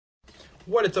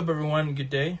What is up, everyone?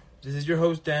 Good day. This is your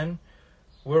host, Dan.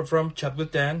 We're from Chat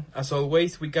with Dan. As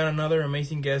always, we got another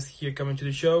amazing guest here coming to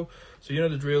the show. So you know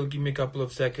the drill. Give me a couple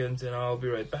of seconds and I'll be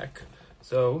right back.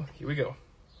 So here we go.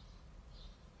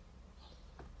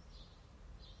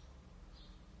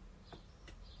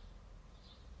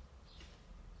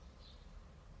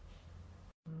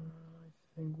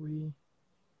 I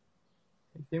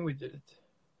think we did it.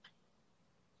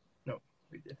 No,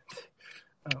 we didn't.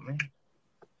 Oh, man.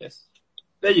 Yes.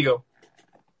 There you go.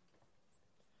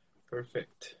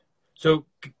 Perfect. So,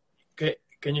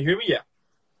 can you hear me? Yeah.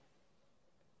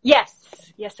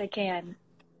 Yes. Yes, I can.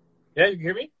 Yeah, you can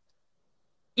hear me?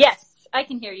 Yes, I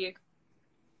can hear you.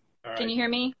 All right. Can you hear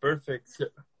me? Perfect. So,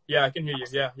 yeah, I can hear you.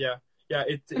 Yeah.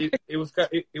 It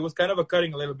was kind of a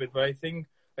cutting a little bit, but I think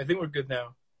we're good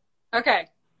now. Okay,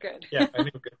 good. Yeah, I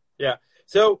think we're good. Yeah.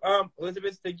 So,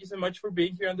 Elizabeth, thank you so much for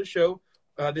being here on the show.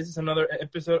 This is another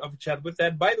episode of Chat with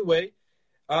Dan. By the way,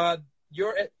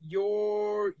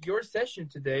 your session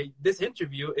today, this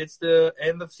interview, it's the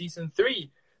end of season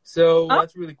 3. So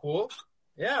that's really cool.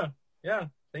 Yeah.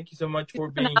 Thank you so much for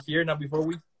being here. Now, before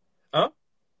we,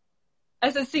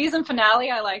 As a season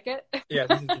finale, I like it. Yeah,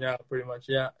 this is finale, pretty much.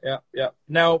 Yeah.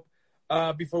 Now,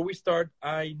 before we start,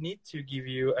 I need to give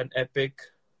you an epic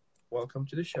welcome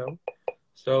to the show.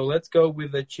 So let's go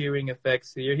with the cheering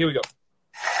effects here. Here we go.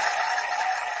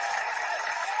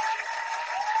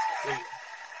 There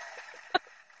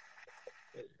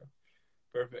you go.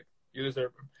 Perfect. You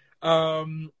deserve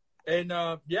them.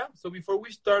 So before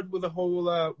we start with the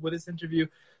whole with this interview,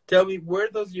 tell me, where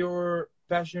does your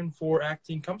passion for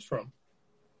acting comes from?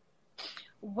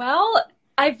 Well,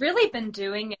 I've really been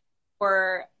doing it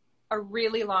for a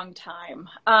really long time.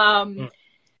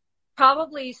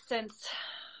 Probably since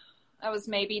I was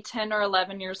maybe 10 or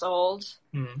 11 years old.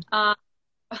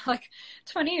 Like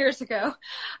 20 years ago,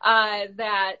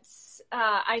 that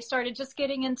I started just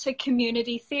getting into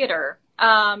community theater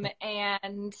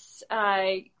and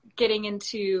getting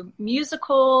into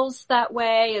musicals that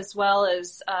way, as well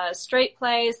as straight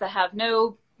plays that have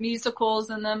no musicals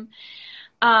in them,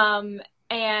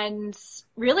 and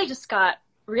really just got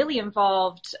really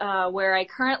involved where I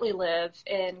currently live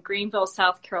in Greenville,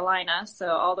 South Carolina, so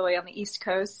all the way on the East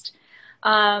Coast,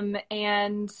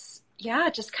 and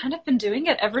yeah, just kind of been doing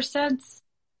it ever since.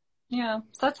 Yeah,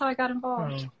 so that's how I got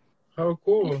involved. How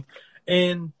cool.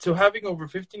 And so, having over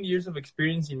 15 years of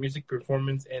experience in music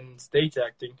performance and stage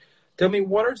acting, tell me,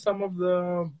 what are some of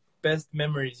the best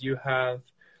memories you have,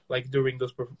 like during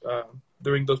those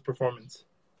performances?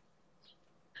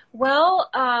 Well,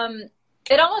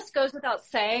 it almost goes without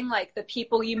saying, like the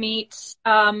people you meet,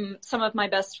 some of my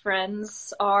best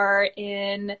friends are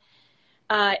in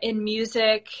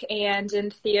music and in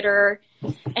theater,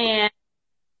 and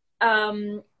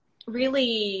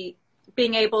really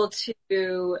being able to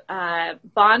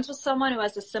bond with someone who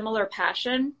has a similar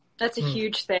passion, that's a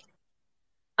huge thing.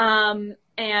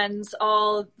 And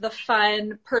all the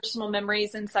fun personal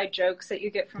memories, inside jokes that you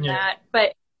get from that.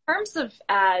 But in terms of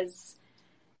as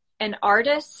an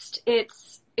artist,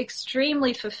 it's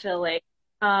extremely fulfilling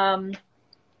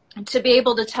to be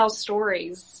able to tell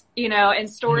stories, and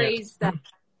stories that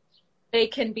they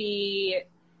can be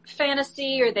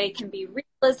fantasy or they can be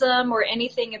realism or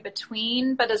anything in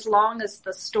between. But as long as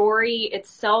the story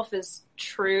itself is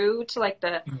true to like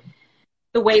the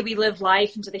way we live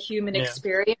life and to the human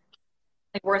experience,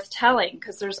 it's worth telling,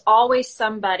 because there's always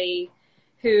somebody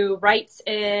who writes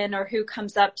in or who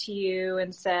comes up to you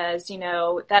and says,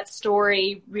 that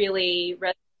story really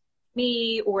resonated with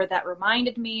me, or that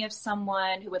reminded me of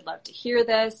someone who would love to hear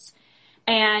this.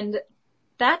 And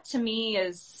that to me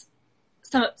is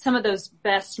some of those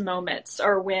best moments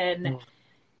are when you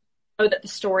know that the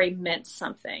story meant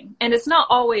something. And it's not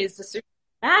always the super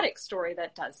dramatic story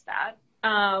that does that.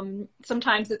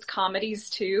 Sometimes it's comedies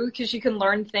too, because you can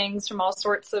learn things from all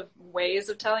sorts of ways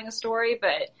of telling a story.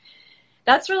 But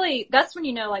that's when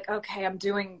you know, like, okay, I'm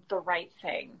doing the right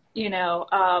thing,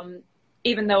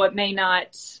 even though it may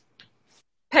not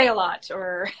pay a lot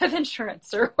or have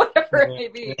insurance or whatever it may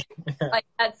be. Like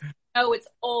it's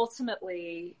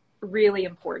ultimately really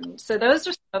important. So those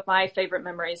are some of my favorite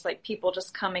memories, like people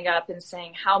just coming up and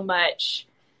saying how much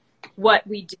what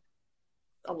we do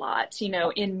a lot,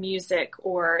 in music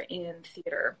or in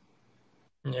theater.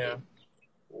 Yeah.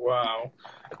 Wow.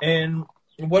 And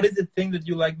what is the thing that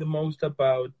you like the most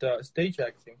about stage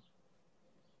acting?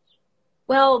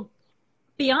 Well,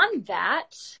 beyond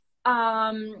that,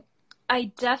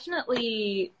 I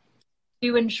definitely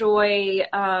do enjoy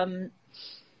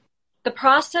the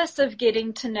process of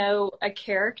getting to know a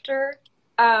character.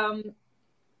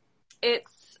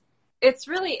 It's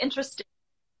really interesting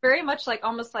very much like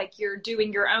almost like you're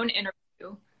doing your own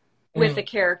interview with a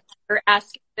character,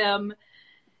 asking them,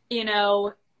 you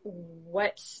know,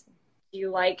 what do you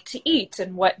like to eat,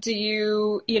 and what do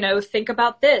you, you know, think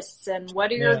about this, and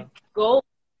what are your goals,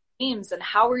 aims, and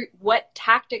what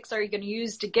tactics are you going to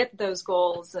use to get those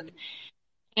goals,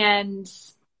 and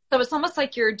so it's almost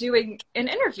like you're doing an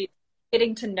interview,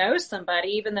 getting to know somebody,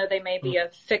 even though they may be a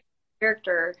fictional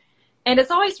character. And it's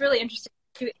always really interesting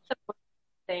to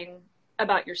thing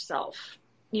about yourself,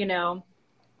 you know,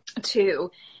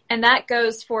 too. And that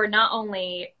goes for not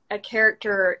only a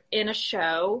character in a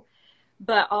show,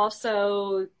 but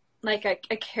also like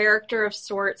a character of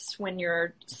sorts when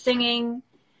you're singing.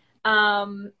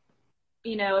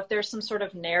 You know, if there's some sort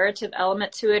of narrative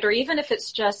element to it, or even if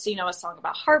it's just, you know, a song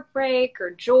about heartbreak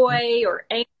or joy or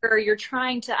anger, you're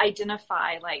trying to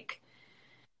identify, like,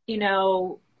 you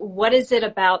know, what is it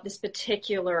about this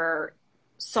particular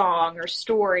song or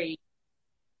story,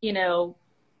 you know,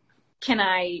 can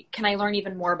I learn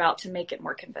even more about to make it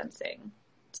more convincing?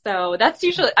 So that's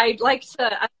usually, I like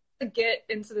to get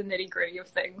into the nitty gritty of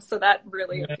things. So that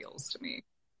really appeals to me.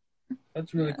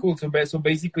 That's really cool. So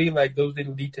basically, like, those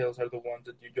little details are the ones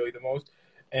that you enjoy the most,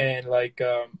 and like,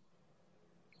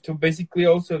 so basically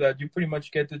also that you pretty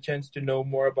much get the chance to know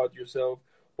more about yourself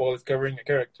while discovering a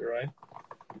character, right?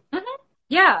 Mm-hmm.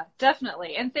 Yeah,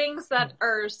 definitely, and things that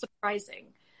are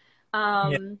surprising.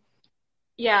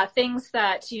 Yeah, things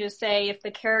that, you know, say if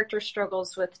the character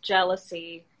struggles with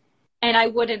jealousy, and I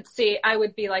would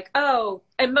be like, oh,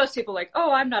 and most people are like,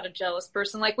 oh, I'm not a jealous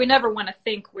person. Like, we never want to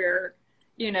think we're,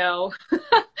 you know,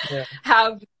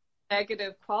 have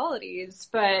negative qualities.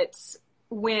 But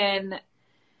when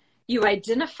you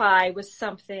identify with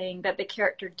something that the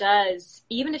character does,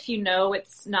 even if you know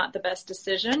it's not the best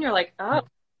decision, you're like, oh,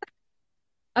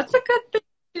 that's a good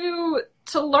thing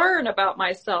to learn about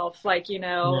myself. Like, you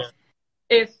know,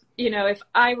 if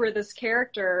I were this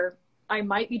character, I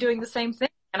might be doing the same thing,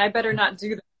 and I better not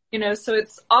do that, you know. So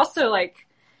it's also like,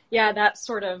 that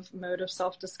sort of mode of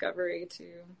self-discovery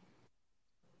too.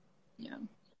 Yeah.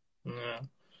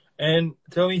 And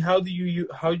tell me, how you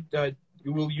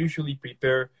will usually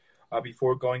prepare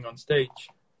before going on stage?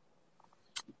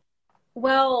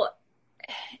 Well,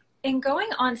 in going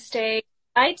on stage,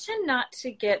 I tend not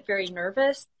to get very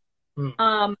nervous.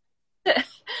 I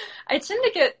tend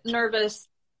to get nervous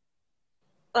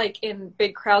like in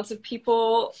big crowds of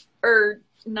people, or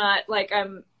not. Like,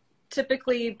 I'm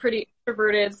typically pretty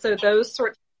introverted, so those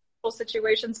sorts of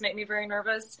situations make me very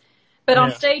nervous. But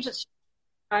on stage,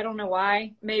 I don't know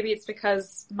why. Maybe it's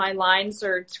because my lines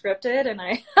are scripted, and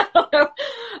I don't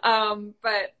know.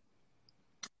 But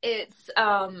it's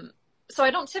so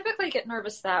I don't typically get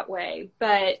nervous that way.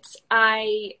 But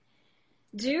I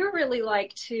do really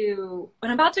like to,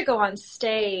 when I'm about to go on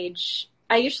stage,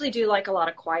 I usually do like a lot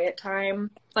of quiet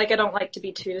time. Like, I don't like to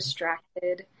be too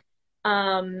distracted.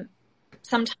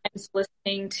 Sometimes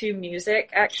listening to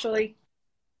music, actually.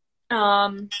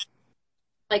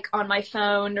 Like on my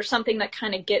phone, or something that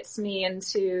kind of gets me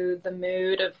into the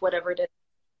mood of whatever it is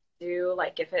to do.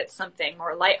 Like, if it's something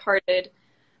more lighthearted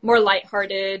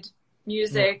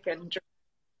music and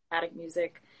dramatic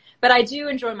music. But I do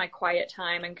enjoy my quiet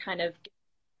time and kind of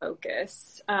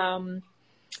focus. And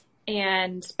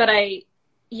I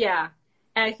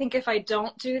think if I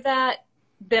don't do that,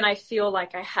 then I feel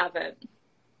like I haven't.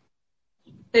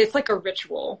 It's like a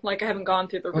ritual. Like, I haven't gone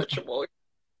through the ritual.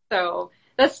 So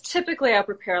that's typically, I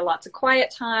prepare lots of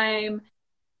quiet time.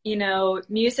 You know,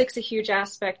 music's a huge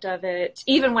aspect of it.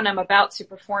 Even when I'm about to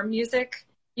perform music,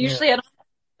 usually I don't have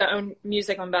the own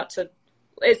music I'm about to.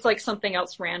 It's like something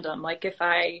else random. Like, if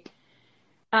I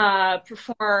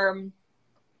perform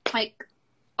like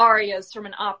arias from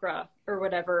an opera or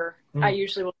whatever, I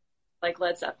usually will like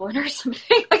Led Zeppelin or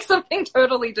something, like something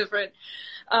totally different,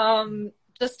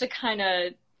 just to kind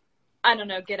of, I don't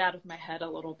know, get out of my head a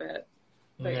little bit.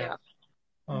 But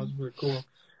Oh, that's really cool.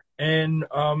 And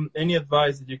any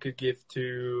advice that you could give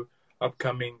to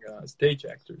upcoming stage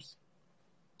actors?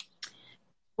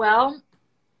 Well,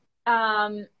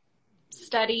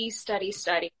 study.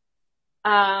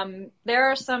 There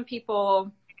are some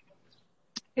people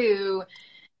who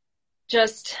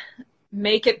just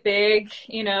make it big,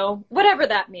 you know, whatever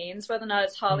that means, whether or not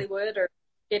it's Hollywood or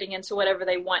getting into whatever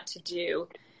they want to do,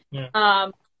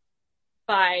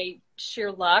 by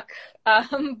sheer luck.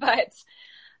 But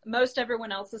most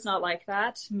everyone else is not like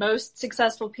that. Most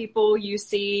successful people you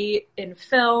see in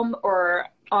film or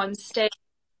on stage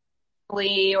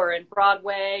or in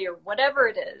Broadway or whatever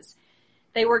it is,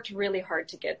 they worked really hard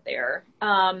to get there.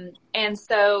 And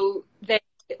so they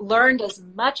learned as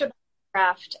much about the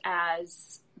craft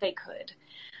as they could.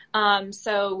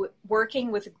 So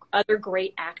working with other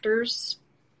great actors,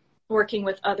 working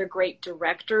with other great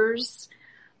directors,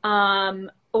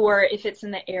 or if it's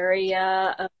in the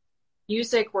area of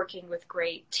music, working with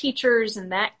great teachers in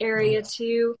that area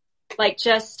too. Like,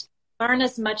 just learn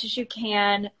as much as you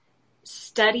can,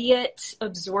 study it,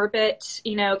 absorb it,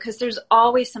 because there's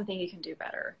always something you can do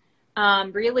better.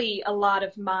 Really, a lot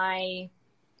of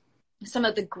some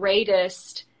of the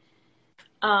greatest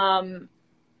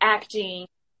acting,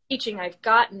 teaching I've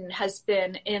gotten has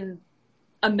been in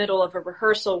a middle of a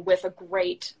rehearsal with a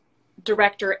great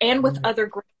director and with other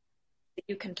great that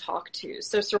you can talk to.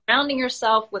 So surrounding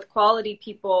yourself with quality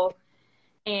people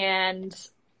and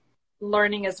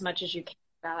learning as much as you can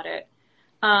about it.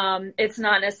 It's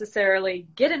not necessarily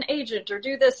get an agent or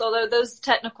do this, although those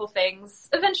technical things,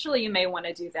 eventually you may want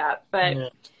to do that,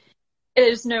 but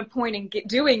there's no point in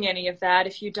doing any of that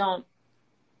if you don't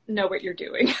know what you're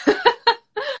doing.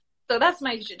 So that's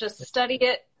just study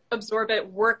it, absorb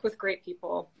it, work with great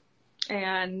people,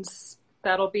 and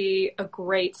that'll be a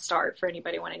great start for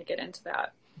anybody wanting to get into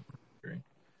that.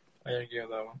 I agree on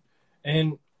that one.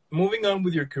 And moving on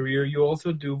with your career, you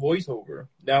also do voiceover.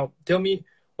 Now, tell me,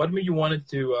 what made you wanted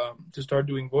to start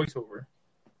doing voiceover?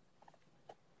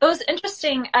 It was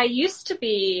interesting. I used to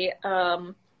be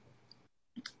an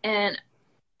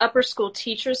upper school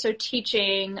teacher, so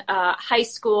teaching high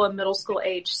school and middle school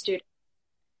age students,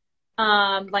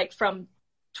 like from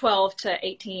 12 to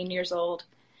 18 years old.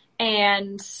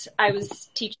 And I was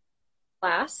teaching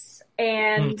class,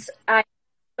 and I had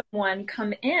someone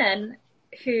come in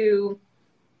who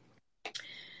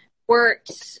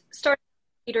started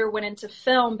theater, went into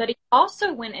film, but he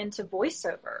also went into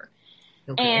voiceover.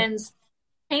 Okay. And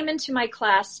came into my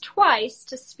class twice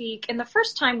to speak, and the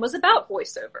first time was about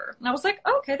voiceover. And I was like,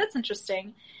 okay, that's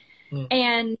interesting.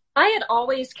 And I had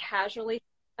always casually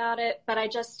thought about it, but I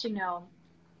just,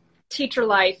 teacher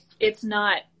life, it's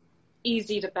not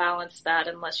easy to balance that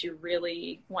unless you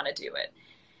really want to do it.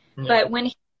 Yeah. But when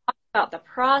he talked about the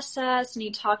process, and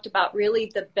he talked about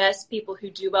really the best people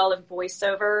who do well in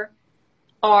voiceover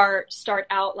start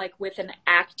out like with an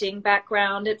acting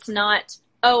background. It's not,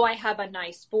 oh, I have a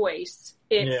nice voice.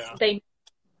 It's they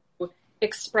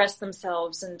express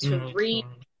themselves and to read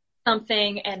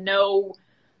something and know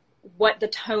what the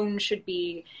tone should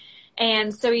be.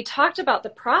 And so he talked about the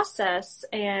process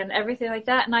and everything like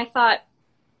that. And I thought,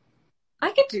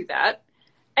 I could do that.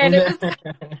 And it was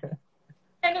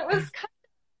kind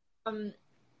of,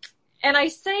 and I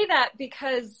say that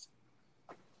because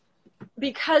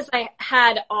I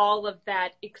had all of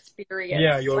that experience.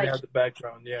 Yeah, you already had the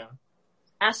background,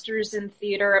 Master's in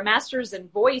theater, a master's in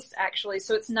voice, actually.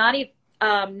 So it's not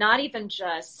even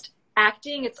just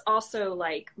acting. It's also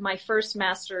like my first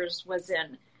master's was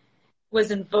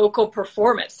in vocal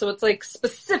performance. So it's like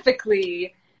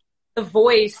specifically the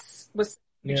voice was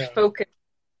focused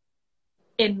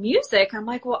in music. I'm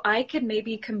like, well, I could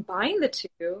maybe combine the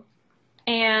two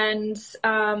and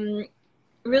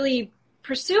really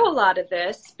pursue a lot of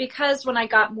this, because when I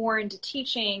got more into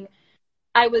teaching,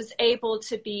 I was able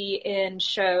to be in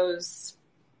shows,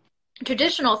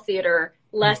 traditional theater,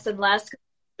 less and less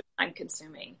time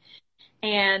consuming.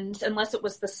 And unless it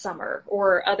was the summer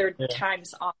or other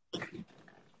times off.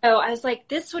 So I was like,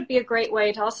 this would be a great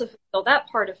way to also fulfill that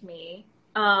part of me.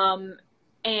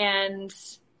 And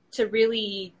to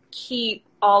really keep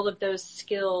all of those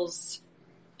skills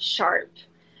sharp.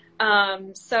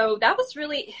 So that was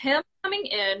really him coming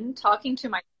in, talking to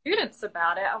my students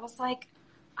about it. I was like,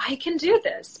 I can do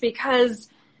this because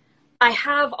I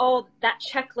have all that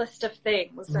checklist of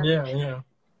things. And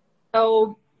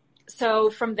So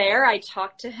from there, I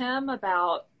talked to him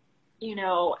about,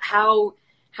 how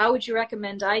would you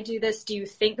recommend I do this? Do you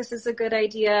think this is a good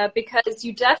idea? Because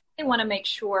you definitely want to make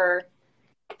sure,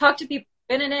 talk to people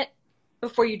who've been in it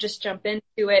before you just jump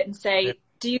into it and say,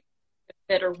 do you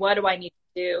fit, or what do I need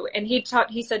to do? And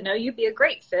he said, no, you'd be a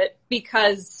great fit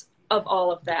because of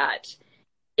all of that.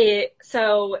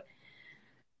 So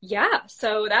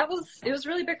it was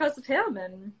really because of him,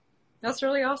 and that's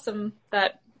really awesome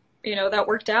that, that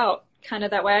worked out kind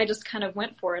of that way. I just kind of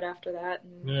went for it after that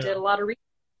and did a lot of research.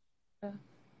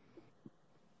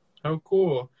 Oh,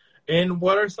 cool. And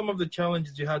what are some of the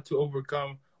challenges you had to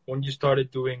overcome when you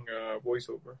started doing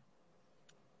voiceover?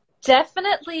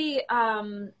 Definitely,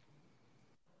 I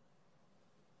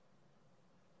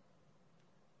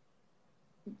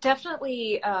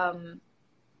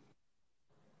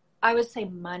would say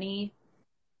money.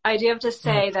 I do have to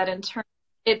say that in terms,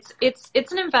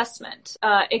 it's an investment.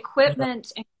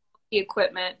 Equipment and the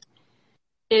equipment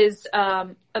is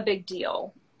a big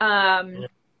deal. And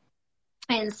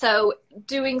so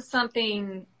doing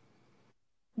something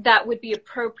that would be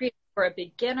appropriate for a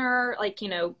beginner, like,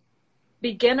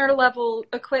 beginner level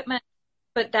equipment,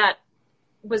 but that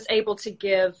was able to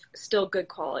give still good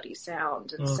quality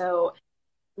sound. And so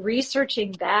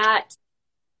researching that,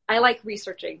 I like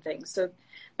researching things. So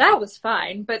that was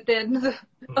fine. But then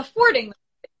affording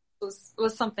was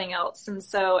something else. And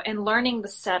so, and learning the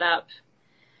setup,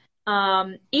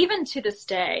 even to this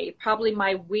day, probably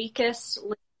my weakest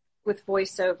with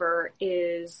voiceover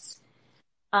is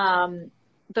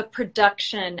the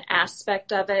production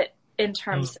aspect of it, in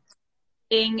terms of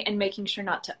editing and making sure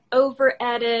not to over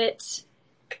edit.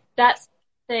 That's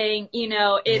the thing,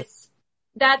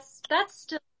 that's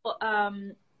still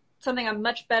something I'm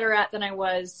much better at than I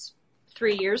was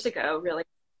 3 years ago, really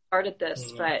started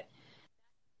this, but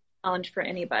challenge for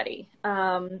anybody.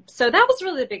 So that was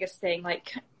really the biggest thing,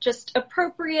 like just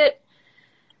appropriate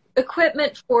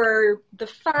equipment for the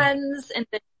funds, and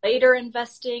then later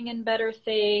investing in better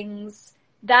things.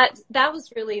 That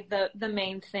was really the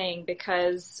main thing,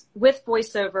 because with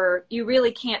voiceover, you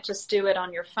really can't just do it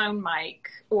on your phone mic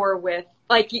or with,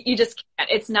 like, you just can't.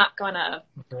 It's not gonna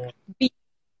be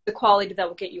the quality that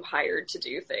will get you hired to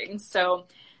do things. So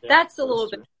that's a little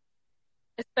bit,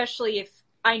 especially if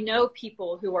I know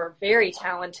people who are very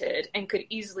talented and could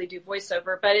easily do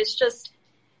voiceover, but it's just,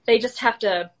 they just have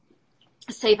to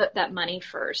save up that money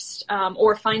first,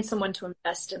 or find someone to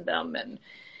invest in them, and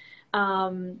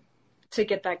to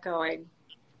get that going.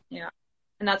 Yeah.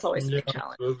 And that's always a big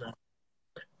challenge. Absolutely.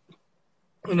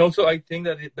 And also, I think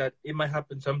that it might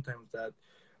happen sometimes that,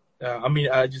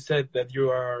 I just said that you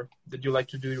like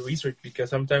to do research, because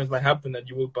sometimes it might happen that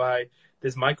you will buy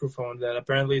this microphone that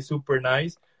apparently is super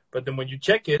nice, but then when you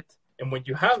check it and when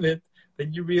you have it,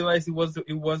 then you realize it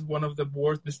was one of the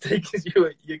worst mistakes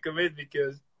you commit,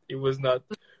 because it was not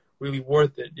really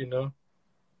worth it,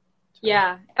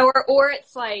 Yeah. Or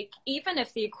it's like, even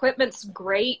if the equipment's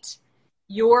great,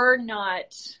 you're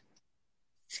not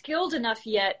skilled enough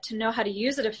yet to know how to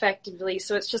use it effectively.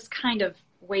 So it's just kind of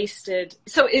wasted.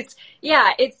 So it's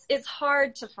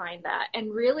hard to find that.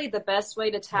 And really the best way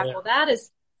to tackle that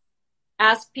is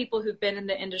ask people who've been in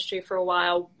the industry for a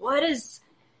while, what is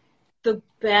the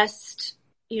best,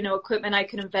 equipment I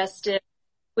could invest in,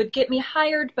 would get me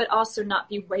hired, but also not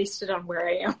be wasted on where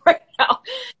I am right now.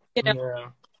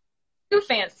 Too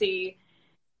fancy,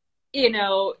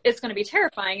 it's going to be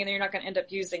terrifying, and then you're not going to end up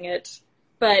using it.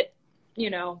 But,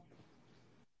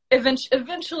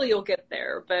 eventually you'll get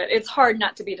there. But it's hard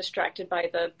not to be distracted by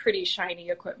the pretty shiny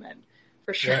equipment,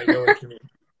 for sure. Yeah, I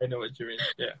know what you mean.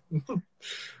 Yeah.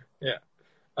 Yeah.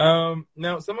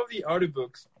 Now, some of the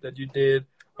audiobooks that you did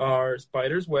are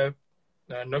Spider's Web,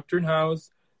 Nocturne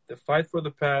House, The Fight for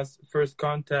the Past, First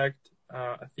Contact,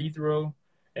 Cathedral,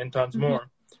 and tons more.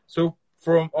 So,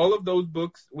 from all of those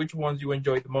books, which ones you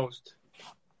enjoyed the most?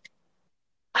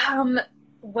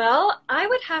 Well, I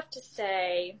would have to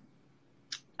say,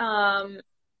 I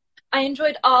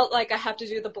enjoyed all, like, I have to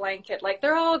do the blanket, like,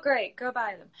 they're all great, go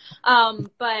buy them.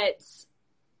 But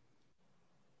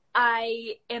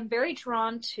I am very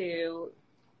drawn to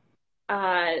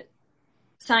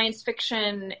science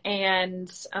fiction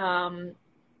and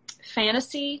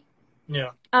fantasy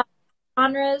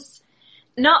genres,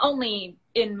 not only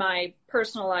in my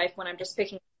personal life when I'm just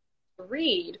picking to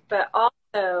read, but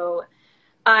also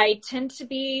I tend to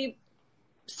be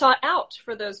sought out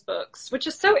for those books, which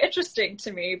is so interesting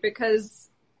to me, because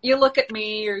you look at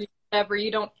me or whatever, you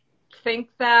don't think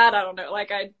that. I don't know,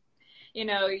 like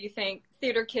you think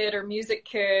theater kid or music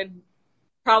kid,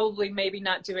 probably maybe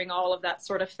not doing all of that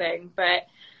sort of thing. But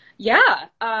yeah,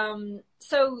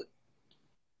 so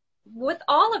with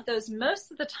all of those,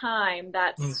 most of the time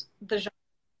that's the genre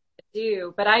I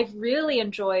do, but I've really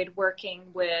enjoyed working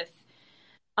with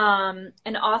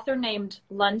an author named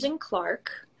London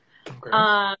Clark.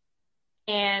 Okay.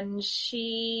 And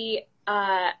she,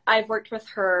 I've worked with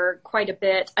her quite a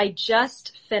bit. I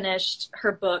just finished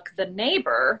her book, The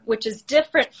Neighbor, which is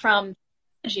different from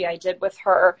the I did with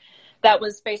her. That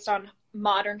was based on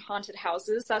modern haunted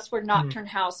houses. That's where Nocturne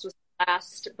House was the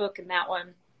last book in that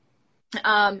one.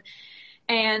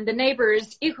 And The Neighbor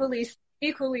is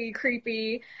equally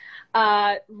creepy,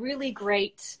 really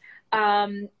great.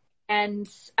 And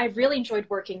I've really enjoyed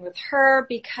working with her,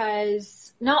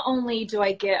 because not only do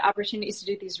I get opportunities to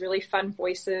do these really fun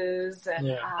voices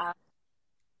and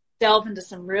delve into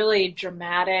some really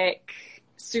dramatic,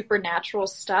 supernatural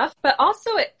stuff, but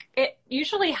also it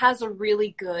usually has a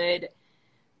really good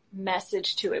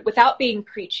message to it without being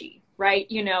preachy, right?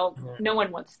 No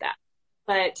one wants that.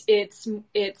 But it's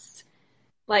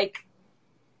like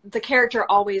the character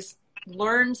always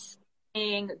learns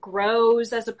something,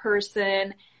 grows as a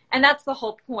person. And that's the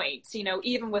whole point,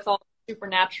 even with all the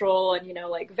supernatural and,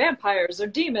 like vampires or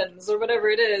demons or whatever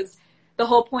it is. The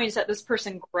whole point is that this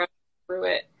person grows through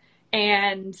it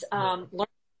and learns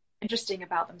interesting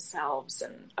about themselves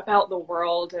and about the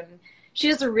world. And she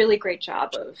does a really great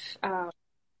job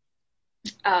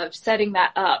of setting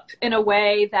that up in a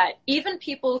way that even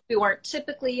people who aren't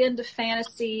typically into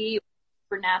fantasy,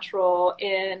 supernatural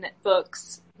in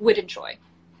books would enjoy.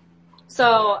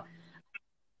 So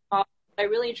I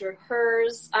really enjoyed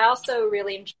hers. I also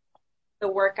really enjoyed the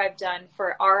work I've done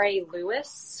for R.A.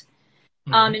 Lewis.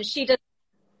 And she does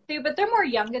too, but they're more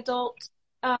young adult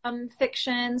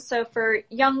fiction. So for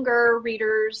younger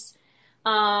readers,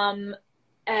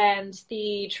 and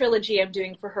the trilogy I'm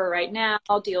doing for her right now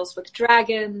deals with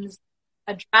dragons,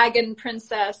 a dragon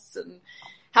princess, and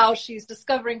how she's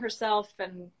discovering herself.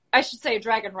 And I should say a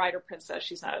dragon rider princess.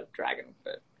 She's not a dragon,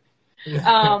 but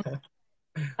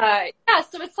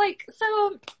so it's like,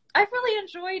 so I really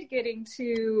enjoyed getting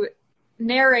to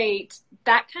narrate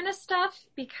that kind of stuff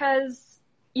because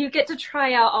you get to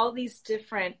try out all these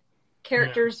different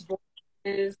characters'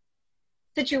 voices,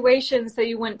 situations that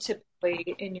you wouldn't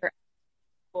typically in your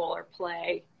or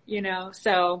play,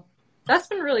 so that's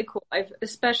been really cool. I've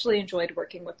especially enjoyed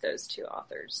working with those two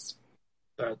authors.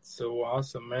 That's so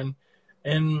awesome, man.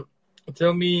 And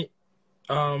tell me,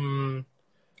 how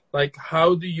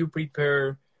do you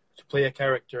prepare to play a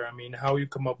character? I mean, how you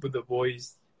come up with the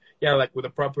voice, with a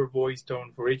proper voice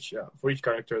tone for each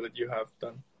character that you have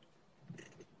done?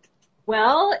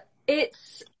 Well,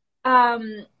 it's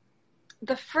the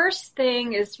first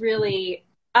thing is really,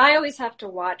 I always have to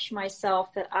watch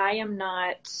myself that I am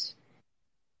not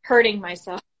hurting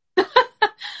myself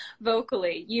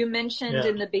vocally. You mentioned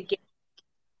in the beginning,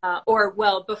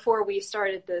 before we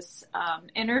started this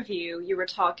interview, you were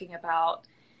talking about,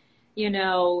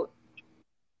 the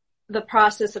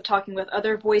process of talking with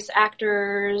other voice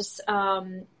actors,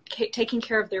 taking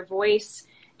care of their voice,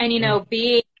 and,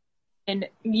 being in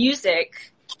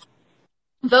music,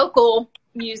 vocal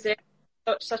music,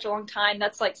 such a long time,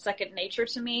 that's like second nature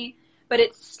to me, but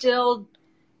it's still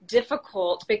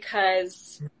difficult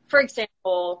because, for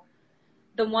example,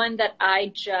 the one that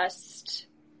I just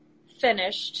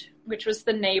finished, which was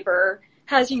The Neighbor,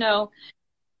 has,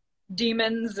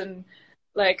 demons and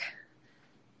like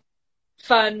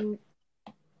fun,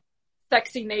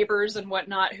 sexy neighbors and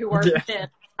whatnot who are men.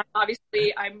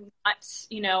 Obviously, I'm not,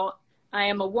 I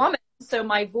am a woman, so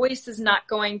my voice is not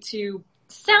going to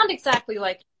sound exactly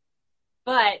like,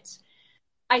 but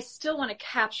I still want to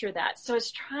capture that. So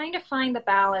it's trying to find the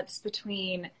balance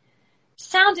between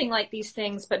sounding like these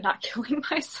things but not killing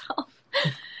myself.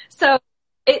 So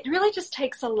it really just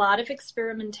takes a lot of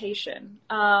experimentation.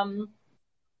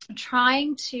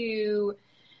 Trying to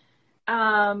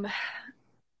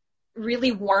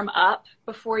really warm up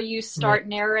before you start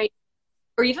narrating,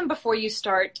 or even before you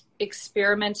start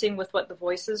experimenting with what the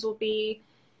voices will be.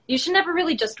 You should never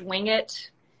really just wing it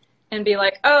and be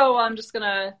like, oh, I'm just going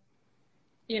to,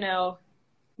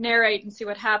 narrate and see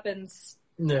what happens.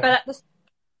 Yeah. But at the same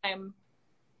time,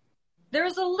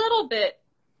 there's a little bit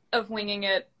of winging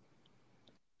it,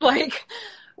 like,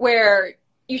 where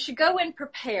you should go in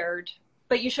prepared,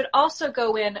 but you should also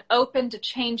go in open to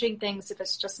changing things if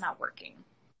it's just not working.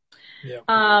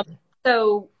 Yeah.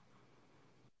 So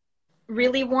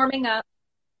really warming up,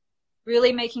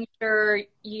 really making sure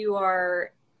you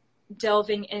are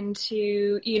delving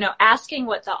into, asking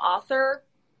what the author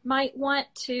might want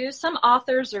to. Some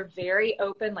authors are very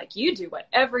open, like, you do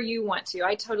whatever you want to.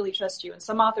 I totally trust you. And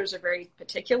some authors are very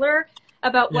particular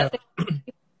about what they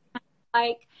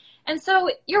like. And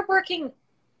so you're working,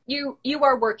 you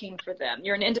are working for them.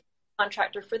 You're an independent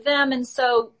contractor for them. And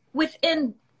so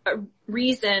within a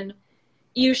reason,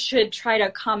 you should try to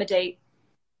accommodate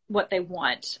what they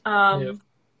want. So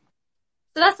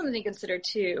that's something to consider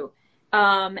too.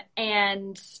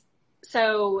 And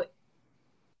so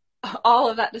all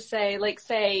of that to say, like,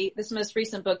 say this most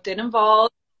recent book did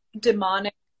involve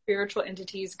demonic spiritual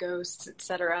entities, ghosts,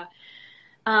 etc.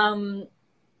 A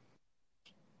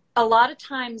lot of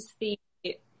times the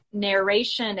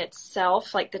narration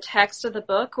itself, like the text of the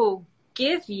book, will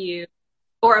give you,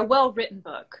 or a well-written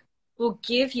book will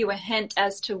give you a hint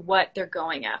as to what they're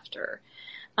going after.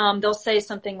 They'll say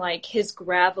something like his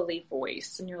gravelly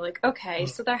voice, and you're like, okay,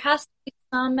 so there has to be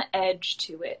some edge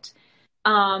to it.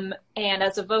 And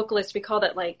as a vocalist, we call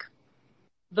that like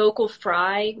vocal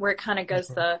fry, where it kind of goes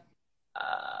that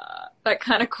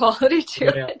kind of quality to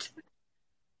it.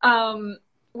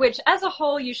 Which as a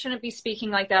whole, you shouldn't be speaking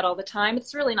like that all the time.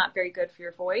 It's really not very good for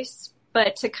your voice.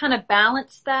 But to kind of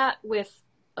balance that with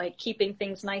like keeping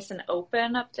things nice and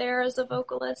open up there as a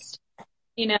vocalist,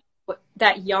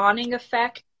 that yawning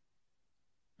effect,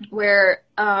 where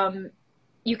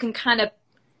you can kind of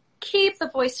keep the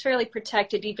voice fairly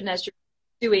protected even as you're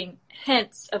doing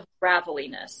hints of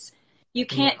graveliness. You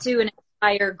can't do an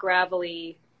entire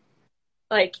gravelly,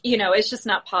 like, you know, it's just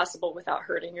not possible without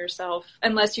hurting yourself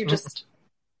unless you just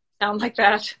sound like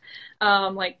that,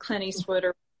 like Clint Eastwood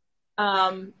or,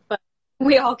 but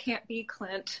we all can't be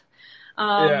Clint.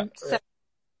 So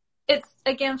it's,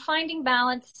 again, finding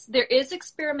balance. There is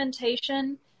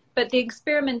experimentation, but the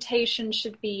experimentation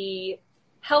should be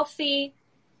healthy,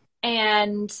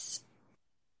 and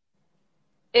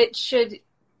it should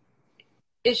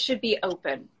be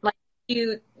open. Like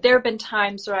there have been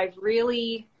times where I've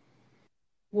really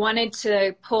wanted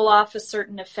to pull off a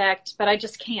certain effect, but I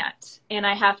just can't. And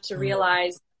I have to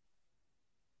realize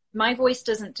my voice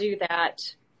doesn't do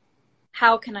that.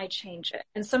 How can I change it?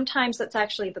 And sometimes that's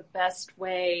actually the best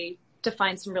way to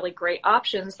find some really great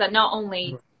options that not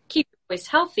only keep your voice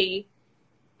healthy,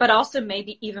 but also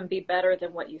maybe even be better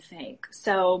than what you think.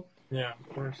 So yeah, of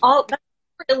course. That's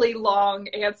a really long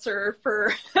answer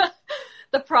for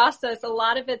the process. A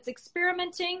lot of it's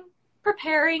experimenting,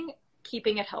 preparing,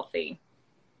 keeping it healthy,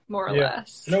 more or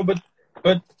less. No, but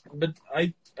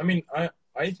I mean,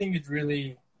 I think it's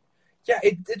really,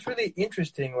 it's really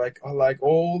interesting. Like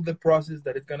all the process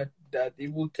that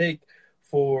it will take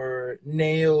for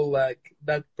nail like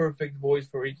that perfect voice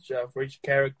for each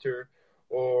character,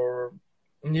 or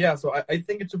so I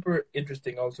think it's super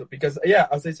interesting also because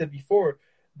as I said before,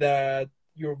 that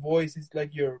your voice is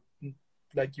like your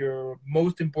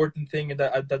most important thing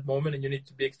at that moment, and you need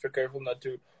to be extra careful not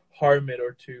to harm it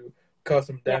or to cause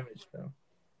some damage.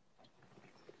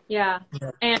 Yeah.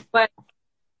 And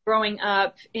growing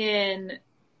up in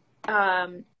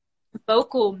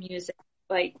vocal music,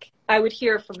 like I would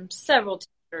hear from several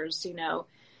teachers, you know,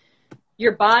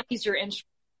 your body's your instrument.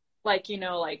 Like, you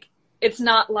know, like it's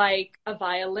not like a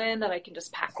violin that I can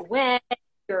just pack away,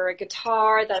 or a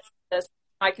guitar that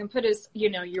I can put as, you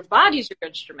know, your body's your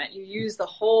instrument. You use the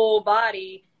whole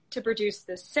body to produce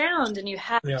this sound, and you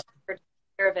have to take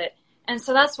care of it. And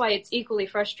so that's why it's equally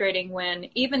frustrating when,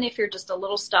 even if you're just a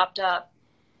little stopped up,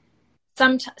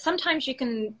 sometimes you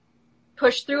can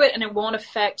push through it and it won't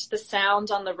affect the sound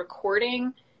on the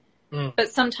recording. But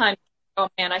sometimes, oh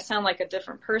man, I sound like a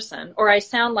different person, or I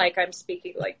sound like I'm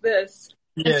speaking like this.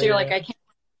 And so you're like, I can't.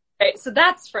 Right? So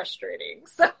that's frustrating.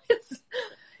 So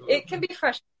it can be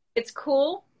frustrating. It's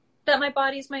cool that my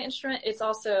body's my instrument. It's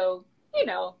also, you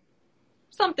know,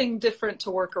 something different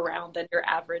to work around than your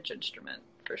average instrument,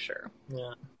 for sure.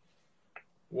 Yeah.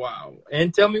 Wow.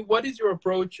 And tell me, what is your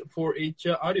approach for each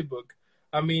audiobook?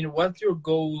 I mean, what's your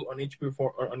goal on each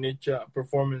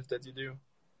performance that you do?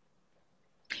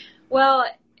 Well,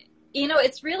 you know,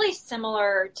 it's really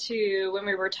similar to when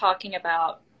we were talking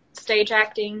about stage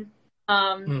acting.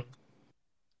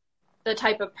 The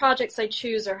type of projects I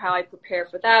choose, or how I prepare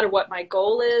for that, or what my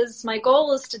goal is. My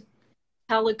goal is to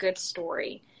tell a good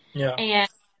story. Yeah. And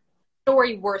a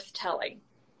story worth telling,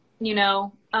 you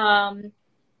know?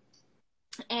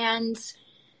 And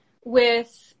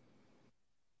with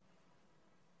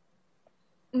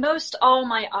most all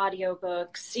my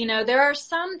audiobooks, you know, there are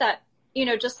some that, you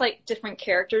know, just like different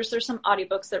characters, there's some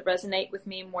audiobooks that resonate with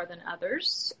me more than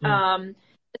others.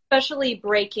 Especially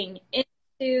breaking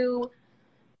into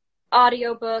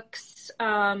audiobooks.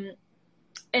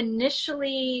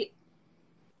 Initially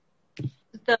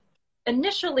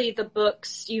the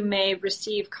books you may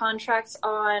receive contracts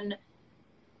on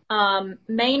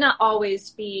may not always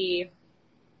be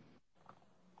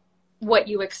what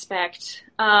you expect,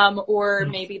 or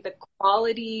maybe the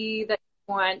quality that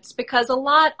you want, because a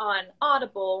lot on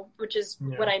Audible, which is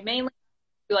what I mainly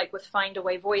do, like with Find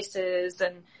Away Voices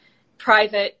and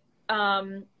private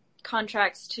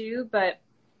contracts too, but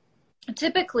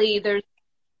typically there's,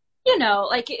 you know,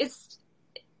 like it's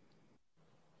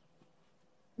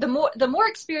the more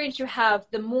experience you have,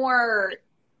 the more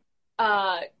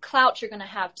clout you're going to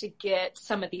have to get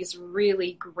some of these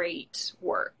really great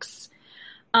works.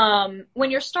 When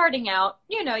you're starting out,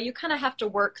 you know, you kind of have to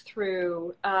work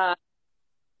through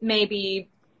maybe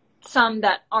some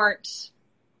that are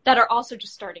also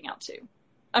just starting out too.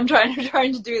 I'm trying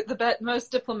to do it the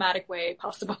most diplomatic way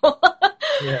possible.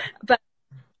 But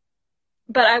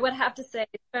I would have to say,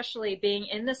 especially being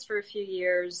in this for a few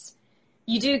years,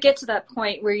 you do get to that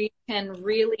point where you can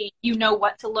really, you know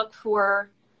what to look for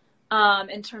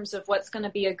in terms of what's going to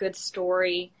be a good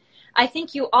story. I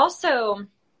think you also,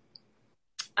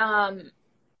 what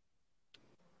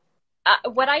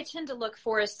I tend to look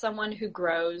for is someone who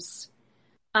grows.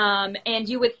 And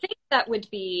you would think that would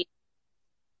be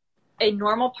a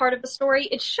normal part of the story.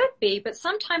 It should be, but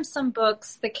sometimes some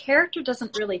books, the character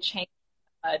doesn't really change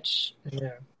much.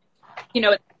 Yeah.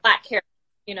 it's black hair,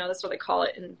 that's what they call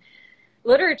it in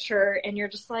literature. And you're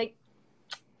just like,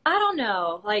 I don't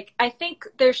know. Like, I think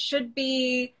there should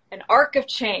be an arc of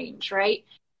change, right?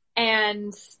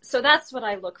 And so that's what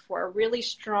I look for, a really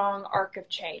strong arc of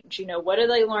change. What do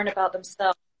they learn about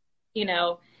themselves?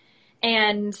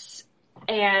 And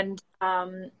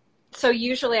so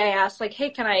usually I ask, like, hey,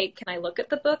 can I look at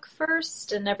the book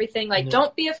first and everything? Like,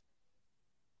 don't be afraid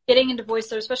getting into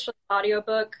voiceover, especially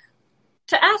audiobook,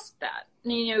 to ask that,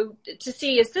 to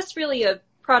see, is this really a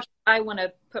project I want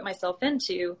to put myself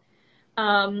into?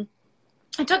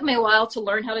 It took me a while to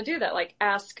learn how to do that, like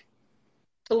ask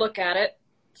to look at it,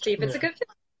 see if it's a good fit.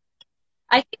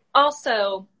 I think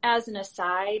also, as an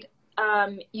aside,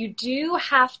 you do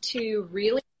have to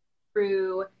really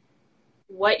through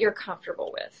what you're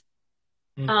comfortable with.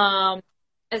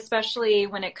 Especially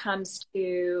when it comes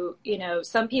to,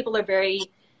 some people are very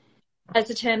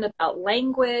hesitant about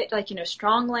language, like,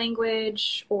 strong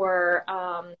language or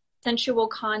sensual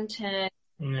content.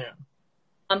 Yeah.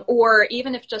 Or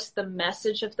even if just the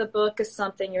message of the book is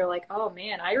something you're like, oh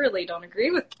man, I really don't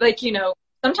agree with, like,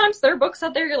 sometimes there are books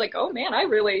out there you're like, oh man, I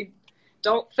really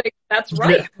don't think that's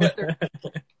right. That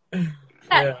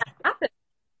happens.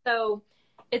 So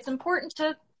it's important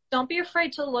to don't be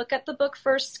afraid to look at the book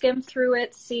first, skim through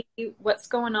it, see what's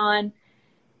going on,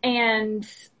 and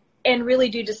really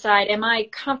do decide, am I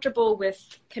comfortable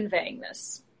with conveying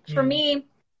this? For me,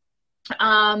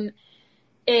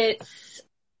 it's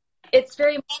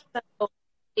very much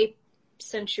a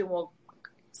sensual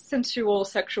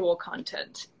sexual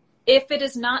content. If it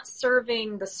is not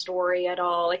serving the story at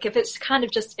all, like if it's kind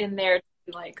of just in there,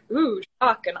 like, ooh,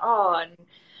 shock and awe, and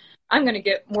I'm going to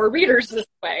get more readers this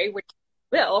way, which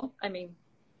will,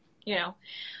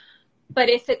 but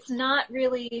if it's not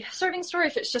really serving story,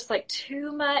 if it's just like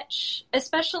too much,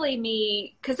 especially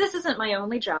me, because this isn't my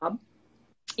only job,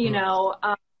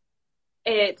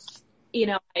 it's,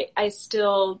 I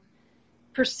still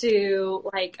pursue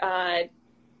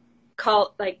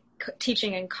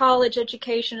teaching in college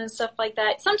education and stuff like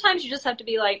that. Sometimes you just have to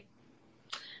be like,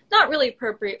 not really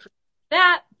appropriate for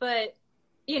that, but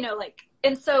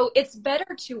and so it's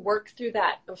better to work through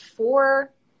that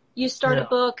before you start a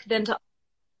book than to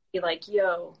be like,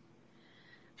 yo,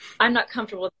 I'm not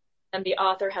comfortable with it, and the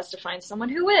author has to find someone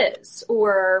who is,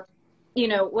 or,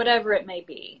 whatever it may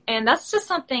be. And that's just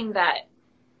something that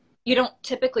you don't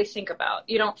typically think about.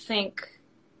 You don't think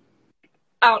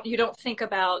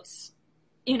about,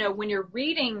 when you're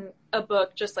reading a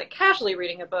book, just like casually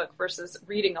reading a book versus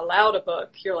reading aloud a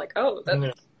book, you're like, oh,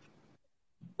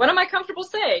 what am I comfortable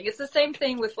saying? It's the same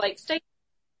thing with like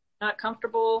not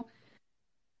comfortable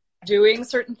doing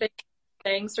certain things,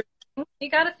 saying certain things. You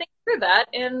got to think through that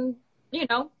and,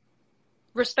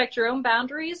 respect your own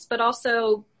boundaries, but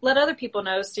also let other people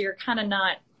know so you're kind of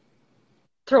not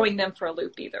throwing them for a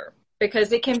loop either.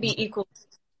 Because it can be equal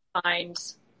to find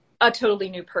a totally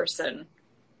new person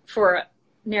for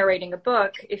narrating a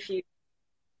book if you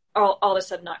all of a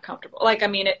sudden not comfortable. Like,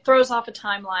 it throws off a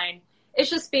timeline.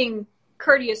 It's just being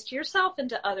courteous to yourself and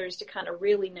to others to kind of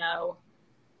really know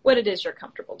what it is you're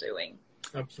comfortable doing.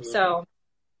 Absolutely. So,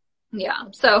 yeah.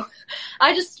 So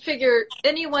I just figure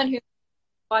anyone who's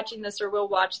watching this or will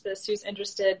watch this who's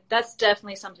interested, that's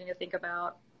definitely something to think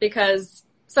about, because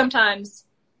sometimes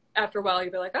after a while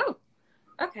you'll be like, oh,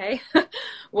 okay,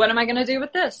 what am I going to do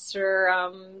with this?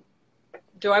 Or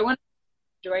do I want to,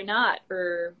 do I not?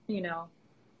 Or,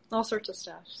 all sorts of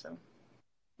stuff. So,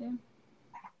 yeah.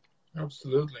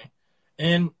 Absolutely.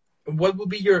 And what would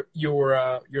be your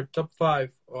top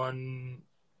 5 on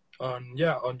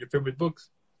your favorite books?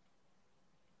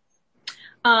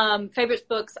 Favorite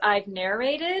books I've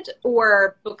narrated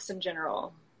or books in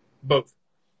general? Both.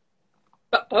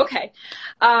 Okay.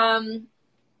 That's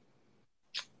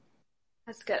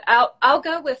good. I'll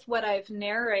go with what I've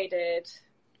narrated.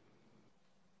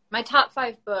 My top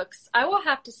 5 books. I will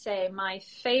have to say my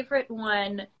favorite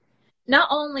one, not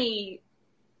only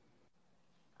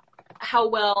how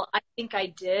well I think I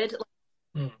did,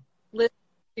 listen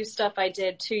to stuff I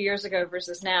did 2 years ago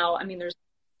versus now. There's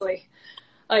like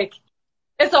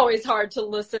it's always hard to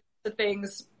listen to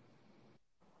things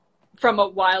from a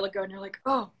while ago and you're like,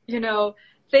 oh,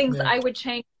 things I would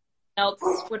change, else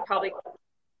would probably.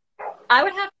 I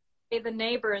would have to say The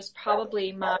Neighbor is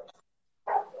probably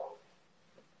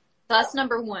that's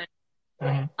number 1.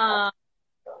 I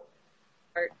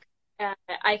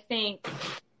think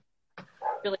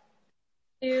really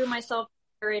to myself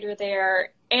narrator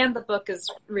there, and the book is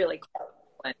really cool.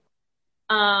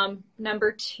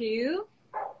 Number 2,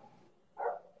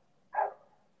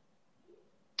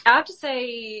 I have to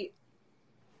say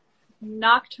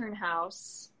Nocturne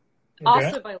House,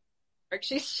 also by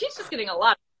She's just getting a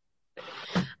lot.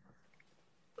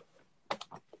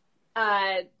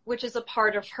 Which is a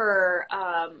part of her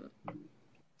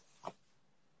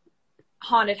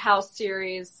haunted house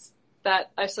series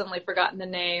that I've suddenly forgotten the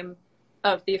name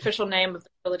of, the official name of the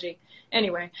trilogy.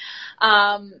 Anyway,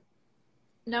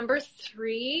 number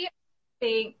 3, I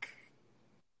think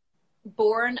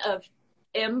Born of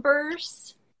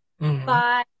Embers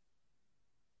by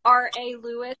R.A.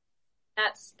 Lewis.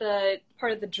 That's the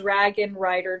part of the Dragon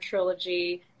Rider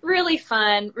trilogy. Really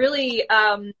fun, really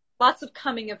lots of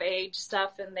coming of age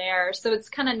stuff in there. So it's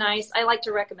kind of nice. I like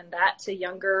to recommend that to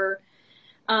younger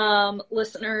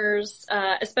listeners,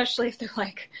 especially if they're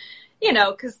like,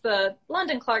 because the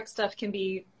London Clark stuff can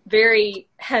be very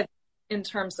heavy in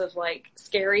terms of like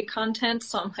scary content.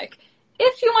 So I'm like,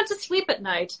 if you want to sleep at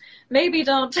night, maybe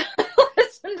don't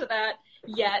listen to that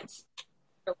yet.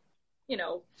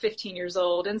 15 years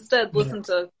old. Instead, listen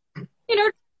to,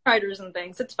 writers and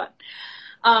things. It's fun.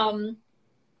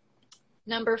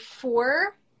 Number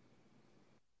 4,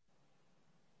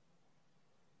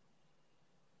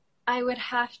 I would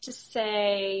have to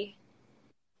say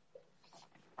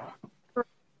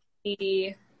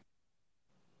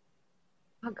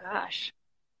oh gosh.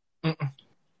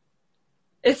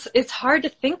 It's hard to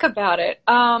think about it.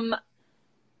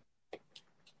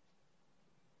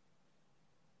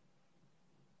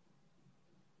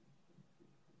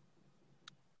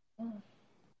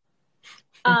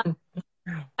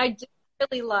 I do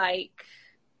really like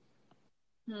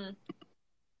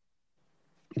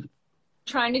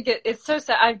trying to get, it's so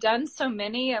sad. I've done so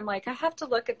many. I'm like, I have to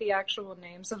look at the actual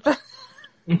names of the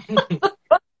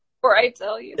before I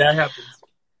tell you. That happens.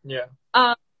 Yeah.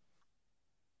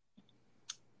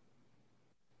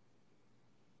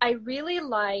 I really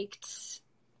liked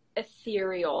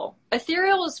Ethereal.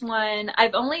 Ethereal is one,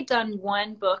 I've only done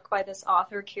one book by this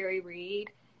author, Carrie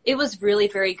Reed. It was really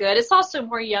very good. It's also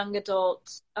more young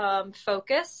adult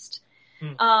focused.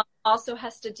 Also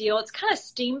has to deal, it's kind of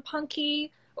steampunky,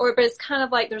 but it's kind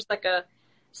of like there's like a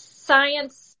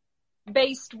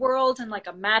science-based world and like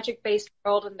a magic-based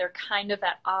world, and they're kind of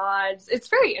at odds. It's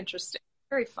very interesting,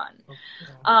 very fun.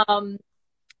 Okay.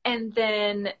 And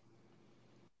then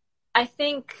I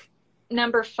think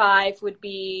number 5 would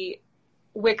be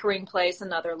Wickering Place,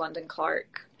 another London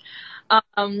Clark.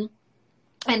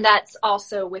 And that's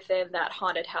also within that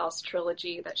haunted house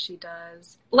trilogy that she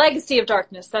does. Legacy of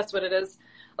Darkness, that's what it is.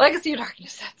 Legacy of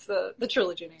Darkness, that's the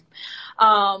trilogy name.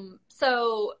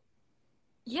 So,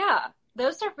 yeah,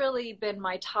 those have really been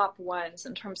my top ones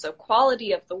in terms of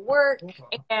quality of the work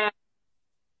and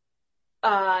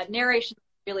narration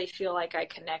I really feel like I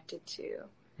connected to.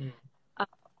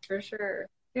 For sure.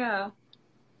 Yeah.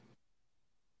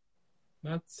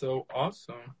 That's so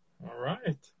awesome. All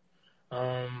right.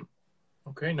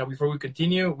 Okay, now before we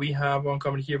continue, we have one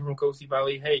comment here from Cozy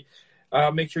Valley. Hey,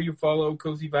 make sure you follow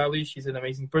Cozy Valley. She's an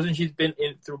amazing person. She's been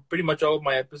in through pretty much all of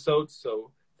my episodes,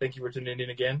 so thank you for tuning in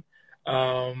again.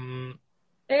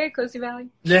 Hey, Cozy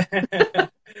Valley.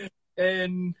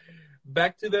 And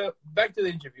back to the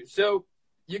interview. So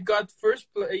you got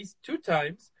first place 2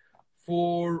 times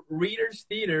for Readers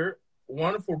Theater,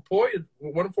 one for poetry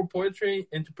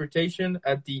interpretation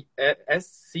at the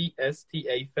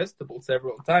SCSTA festival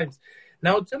several times.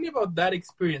 Now, tell me about that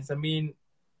experience. I mean,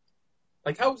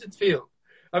 like, how does it feel?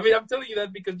 I mean, I'm telling you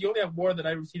that because you only have more than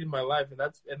I received in my life, and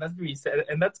that's really sad,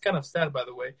 and that's kind of sad, by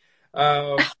the way.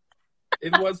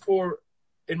 It was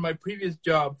in my previous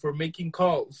job for making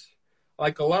calls,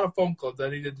 like a lot of phone calls I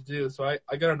needed to do, so I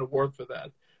got an award for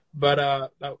that.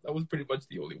 But that was pretty much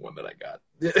the only one that I got.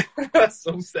 That's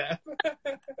so sad.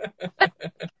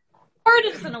 Part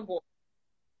is an award.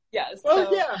 Yes. Well,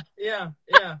 so. Yeah.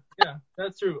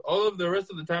 That's true. All of the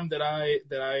rest of the time that I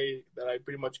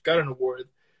pretty much got an award,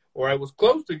 or I was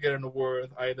close to get an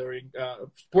award, either in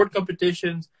sport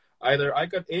competitions, either I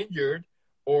got injured,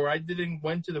 or I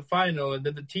went to the final and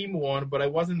then the team won, but I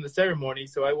wasn't in the ceremony,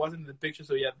 so I wasn't in the picture.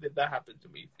 So yeah, that happened to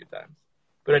me a few times.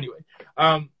 But anyway,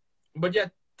 but yeah,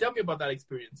 tell me about that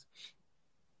experience.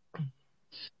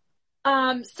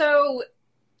 So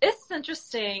it's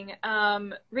interesting.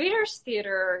 Readers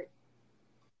Theater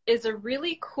is a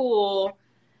really cool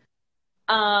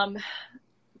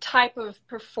type of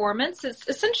performance. It's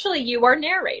essentially you are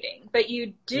narrating, but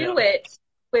you do it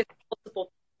with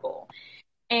multiple people.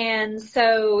 And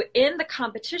so in the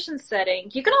competition setting,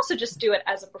 you can also just do it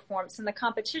as a performance. In the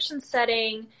competition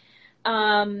setting,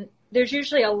 there's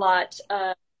usually a lot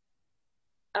of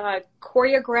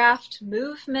choreographed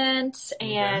movement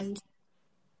and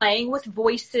playing with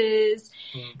voices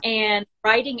and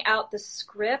writing out the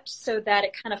script so that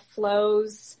it kind of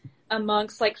flows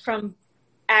amongst, like, from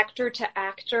actor to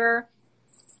actor.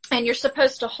 and you're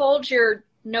supposed to hold your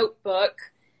notebook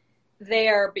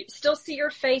there, but still see your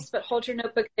face, but hold your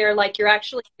notebook there like you're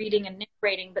actually reading and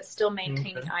narrating, but still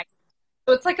maintaining eye.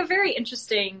 So it's like a very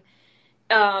interesting,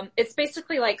 it's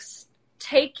basically like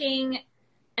taking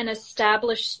an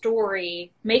established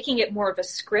story, making it more of a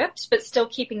script, but still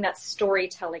keeping that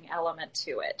storytelling element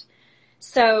to it.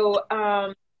 So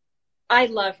I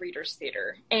love Reader's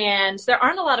Theater, and there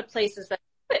aren't a lot of places that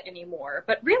do it anymore,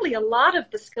 but really a lot of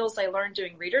the skills I learned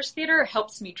doing Reader's Theater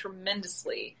helps me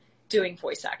tremendously doing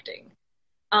voice acting.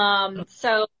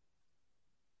 So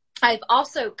I've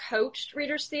also coached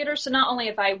Reader's Theater. So not only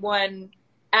have I won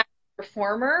as a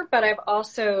performer, but I've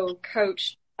also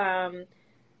coached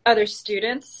other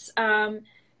students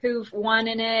who've won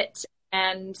in it.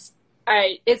 And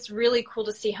it's really cool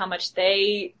to see how much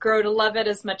they grow to love it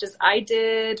as much as I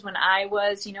did when I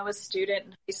was, a student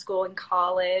in high school and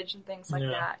college and things like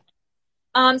that.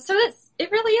 So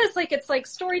it really is it's like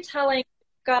storytelling.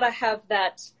 You've got to have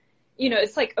that.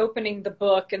 It's like opening the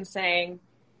book and saying,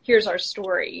 here's our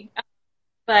story.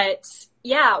 But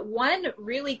yeah, one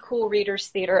really cool Reader's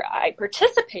Theater I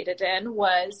participated in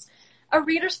was a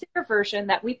Reader's Theater version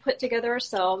that we put together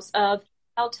ourselves of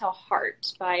Telltale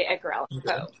Heart by Edgar Allan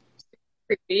Poe.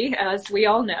 Creepy, as we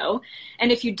all know.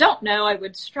 And if you don't know, I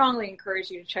would strongly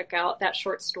encourage you to check out that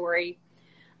short story.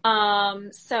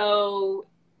 So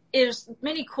there's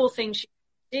many cool things you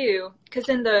can do, because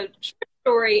in the short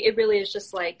story, it really is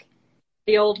just like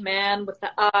the old man with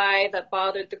the eye that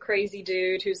bothered the crazy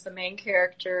dude who's the main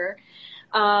character.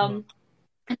 And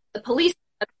the police,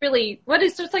 that's really what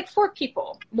is, so it's like 4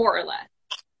 people, more or less.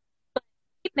 But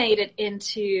we made it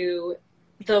into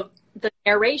the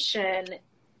narration.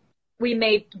 We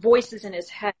made voices in his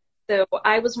head. So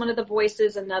I was one of the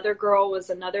voices, another girl was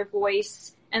another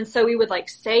voice. And so we would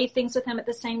say things with him at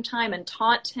the same time and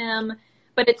taunt him.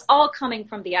 But it's all coming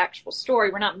from the actual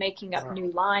story. We're not making up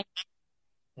new lines.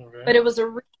 Okay. But it was a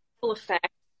really cool effect,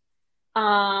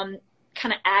 kind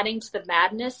of adding to the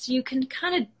madness. You can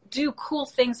kind of do cool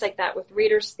things like that with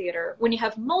Reader's Theater when you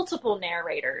have multiple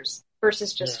narrators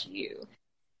versus just you.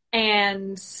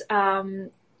 And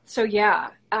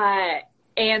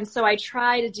and so I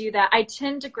try to do that. I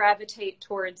tend to gravitate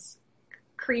towards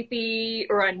creepy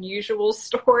or unusual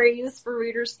stories for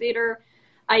Reader's Theater.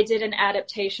 I did an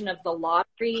adaptation of The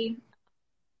Lottery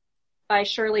by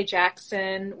Shirley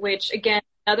Jackson, which, again,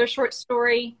 another short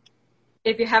story.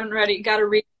 If you haven't read it, you got to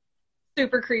read it.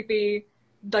 Super creepy,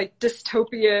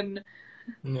 dystopian,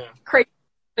 crazy.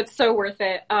 It's so worth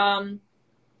it.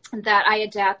 That I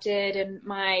adapted, and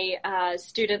my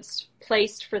students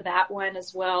placed for that one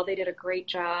as well. They did a great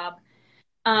job.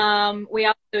 We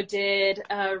also did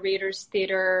Reader's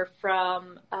Theater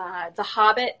from The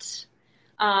Hobbit,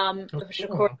 which of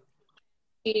course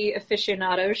the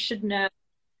aficionados should know.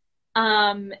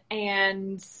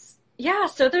 And yeah,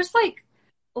 so there's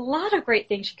a lot of great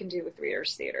things you can do with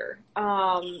Reader's Theater.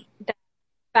 In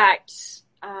fact,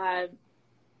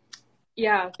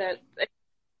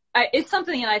 it's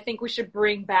something that I think we should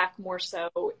bring back more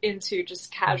so into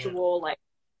just casual,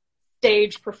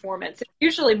 stage performance. It's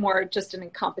usually more just in a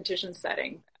competition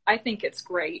setting. I think it's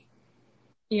great,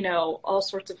 all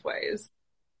sorts of ways.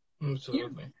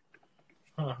 Absolutely.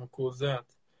 Yeah. How cool is that?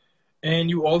 And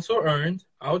you also earned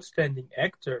Outstanding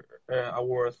Actor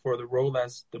Award for the role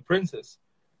as the princess.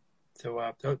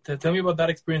 So tell me about that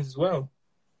experience as well.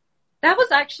 That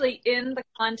was actually in the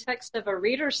context of a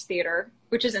Reader's Theater,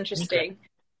 which is interesting.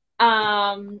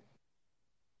 Okay.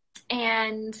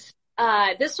 And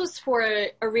this was for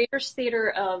a Reader's Theater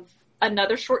of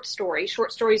another short story.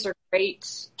 Short stories are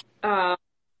great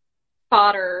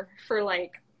fodder for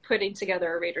putting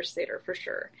together a Reader's Theater for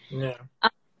sure. Yeah.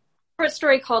 Short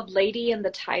story called Lady and the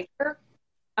Tiger,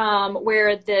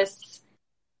 where this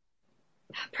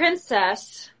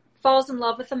princess falls in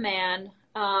love with a man,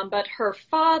 but her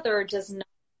father does not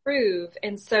approve,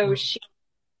 and so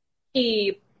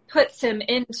he puts him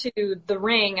into the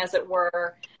ring, as it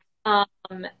were,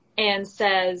 and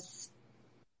says,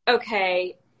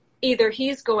 okay, either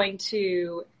he's going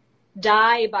to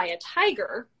die by a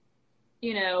tiger,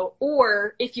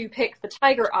 or if you pick the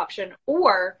tiger option,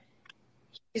 or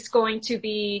he's going to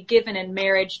be given in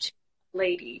marriage to a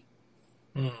lady.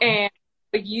 And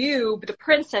you, the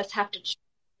princess, have to choose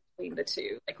between the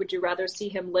two. Would you rather see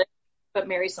him live but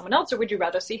marry someone else, or would you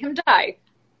rather see him die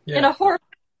in a horror?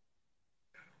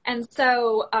 And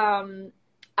so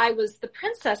I was the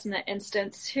princess in that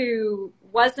instance, who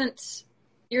wasn't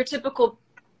your typical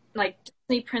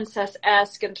Disney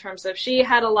princess-esque in terms of, she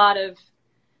had a lot of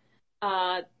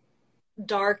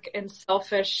dark and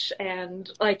selfish,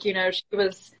 and she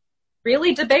was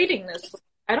really debating this.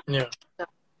 I don't know.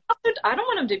 I don't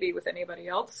want him to be with anybody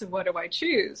else. So what do I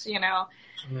choose? Yeah.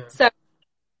 So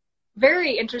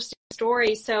very interesting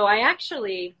story. So I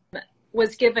actually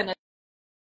was given a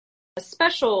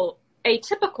special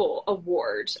atypical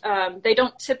award. They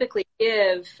don't typically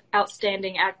give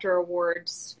outstanding actor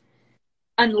awards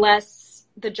unless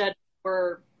the judges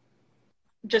were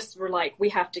like, we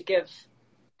have to give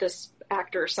this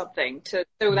actor something to.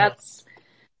 So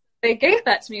they gave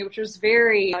that to me, which was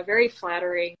very, very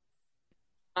flattering,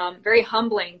 very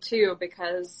humbling too,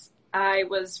 because I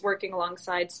was working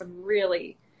alongside some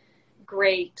really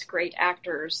great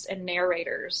actors and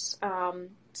narrators.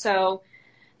 So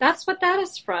that's what that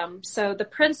is from. So The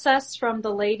Princess from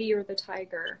The Lady or the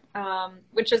Tiger,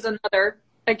 which is another,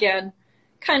 again,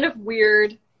 kind of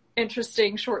weird,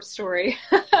 interesting short story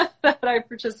that I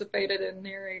participated in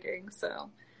narrating. So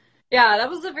yeah, that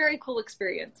was a very cool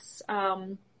experience.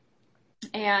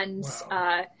 And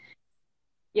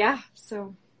wow.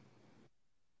 So.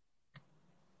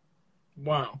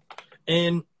 Wow.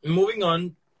 And moving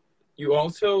on, you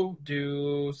also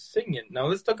do singing. Now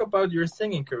let's talk about your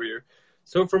singing career.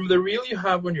 So from the reel you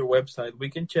have on your website, we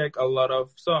can check a lot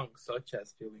of songs such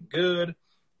as Feeling Good, If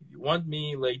You Want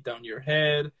Me, Lay Down Your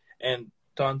Head, and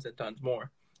tons more.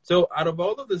 So out of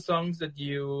all of the songs that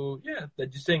you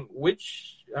sing,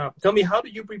 tell me, how do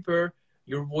you prepare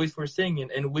your voice for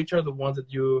singing, and which are the ones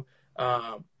that you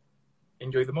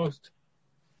enjoy the most?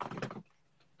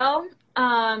 Well,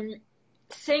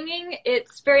 singing,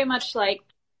 it's very much like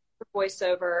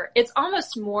voiceover. It's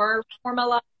almost more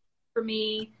formalized for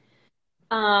me.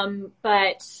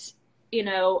 But,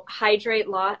 hydrate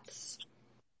lots.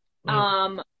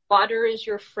 Water is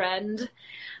your friend.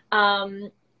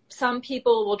 Some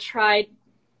people will try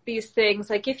these things,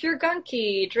 like if you're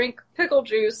gunky, drink pickle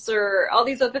juice or all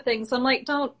these other things. I'm like,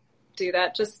 don't do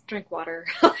that. Just drink water.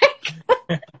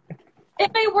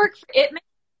 It may work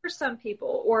for some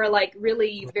people, or like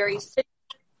really very sick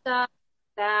stuff,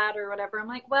 that or whatever. I'm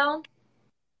like, well,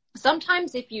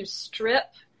 sometimes if you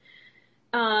strip,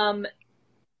 the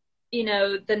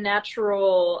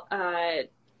natural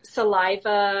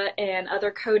saliva and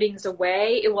other coatings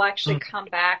away, it will actually come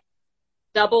back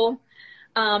double.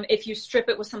 If you strip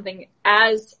it with something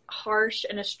as harsh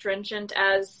and astringent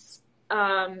as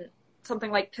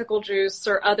something like pickle juice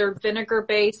or other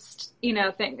vinegar-based,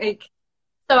 thing.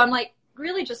 So I'm like,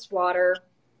 really just water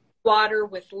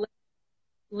with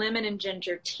lemon and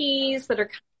ginger teas that are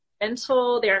kind of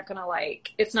gentle. They aren't gonna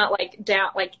it's not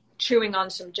like chewing on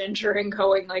some ginger and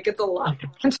going like it's a lot.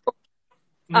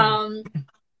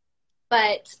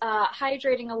 But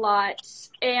hydrating a lot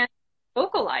and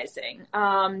vocalizing,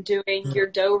 doing your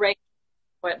do re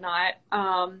whatnot.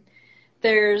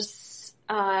 There's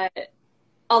a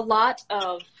lot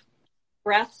of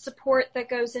breath support that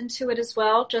goes into it as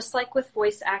well, just like with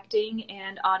voice acting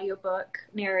and audiobook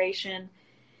narration.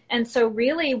 And so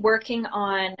really working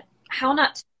on how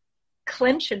not to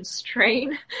clench and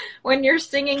strain when you're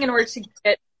singing in order to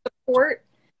get support,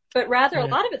 but rather a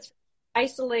lot of it's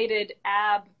isolated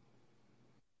ab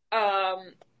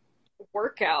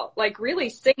workout. Like really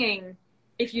singing,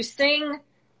 if you sing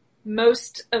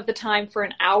most of the time for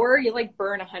an hour, you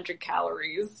burn 100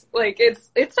 calories. Like it's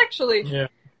actually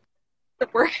the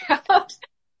workout.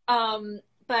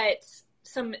 But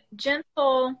some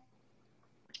gentle,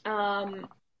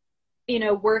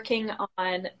 working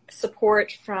on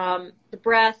support from the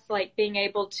breath, like being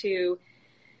able to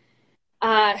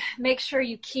make sure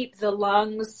you keep the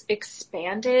lungs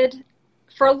expanded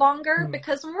for longer,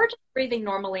 because when we're just breathing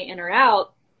normally in or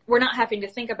out, we're not having to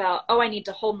think about, I need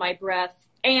to hold my breath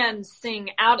and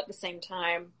sing out at the same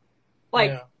time.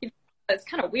 It's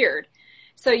kind of weird.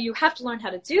 So you have to learn how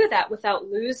to do that without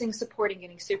losing support and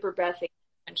getting super breathy.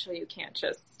 Eventually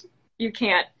you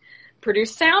can't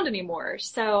produce sound anymore.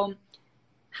 So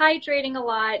hydrating a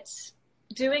lot,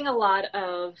 doing a lot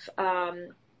of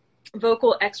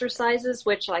vocal exercises,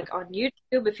 which like on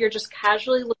YouTube, if you're just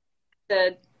casually looking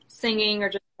at singing or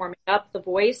just warming up the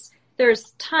voice,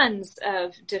 there's tons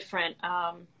of different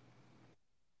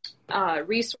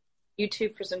resources on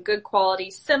YouTube for some good quality,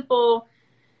 simple,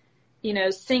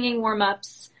 singing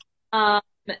warm-ups,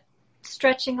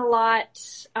 stretching a lot,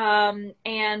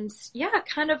 and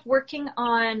kind of working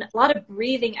on a lot of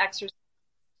breathing exercises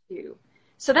too.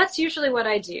 So that's usually what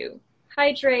I do.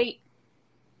 Hydrate,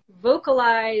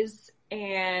 vocalize,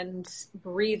 and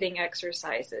breathing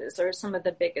exercises are some of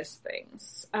the biggest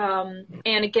things. And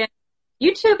again,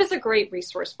 YouTube is a great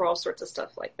resource for all sorts of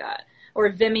stuff like that.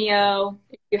 Or Vimeo,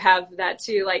 you have that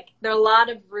too. Like there are a lot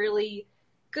of really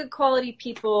good quality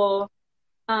people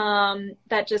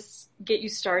that just get you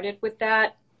started with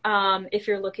that if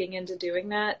you're looking into doing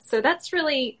that. So that's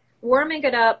really warming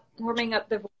up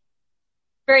the voice,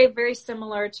 very, very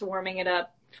similar to warming it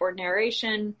up for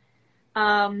narration,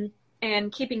 and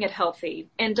keeping it healthy.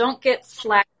 And don't get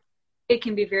slack. It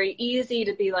can be very easy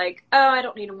to be like, oh, I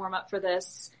don't need to warm up for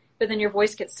this. But then your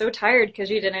voice gets so tired because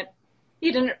you didn't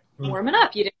warm it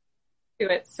up. You didn't do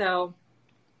it. So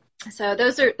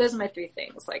those are my three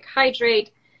things, like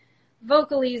hydrate,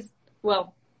 vocalize,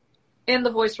 well, in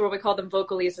the voice world, we call them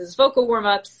vocalizes, vocal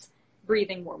warm-ups,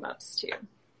 breathing warm-ups too.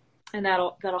 And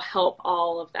that'll help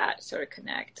all of that sort of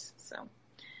connect. So.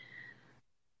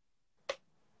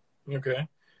 Okay.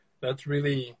 That's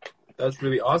really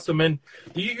awesome. And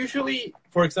do you usually,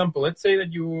 for example, let's say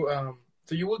that you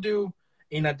will do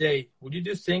in a day, would you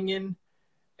do singing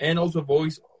and also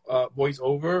voice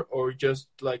over, or just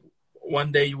like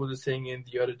one day you will do singing,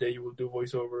 the other day you will do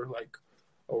voiceover, like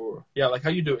how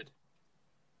you do it?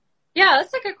 Yeah,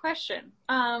 that's a good question.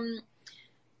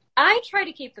 I try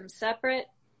to keep them separate.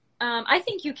 I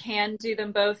think you can do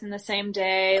them both in the same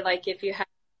day. Like if you have,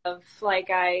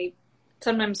 like I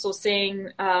sometimes will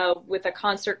sing with a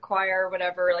concert choir or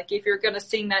whatever. Like if you're going to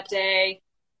sing that day,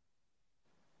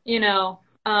 you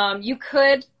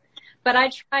could, but I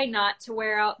try not to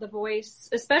wear out the voice,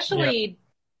 especially if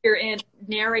you're in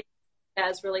narrating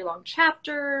as really long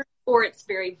chapters, or it's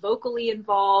very vocally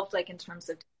involved, like in terms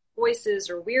of voices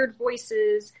or weird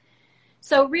voices.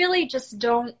 So really just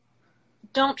don't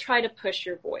try to push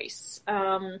your voice.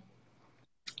 And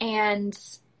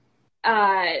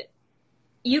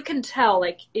you can tell,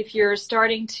 like, if you're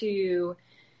starting to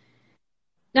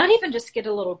not even just get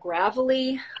a little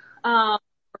gravelly or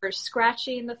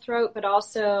scratchy in the throat, but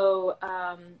also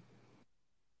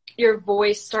your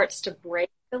voice starts to break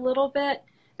a little bit.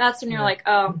 That's when you're like,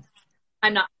 oh,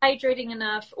 I'm not hydrating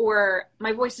enough, or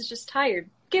my voice is just tired.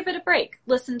 Give it a break.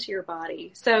 Listen to your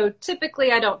body. So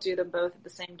typically I don't do them both at the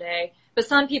same day, but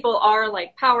some people are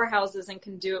like powerhouses and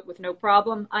can do it with no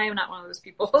problem. I am not one of those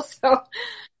people. So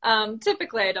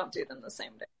typically I don't do them the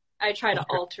same day. I try to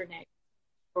alternate,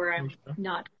 or I'm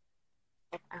not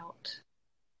out.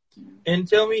 And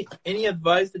tell me, any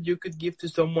advice that you could give to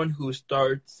someone who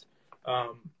starts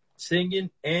singing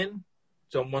and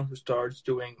someone who starts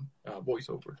doing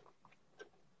voiceover?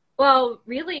 Well,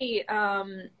 really,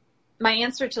 my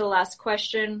answer to the last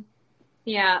question,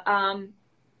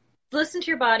 listen to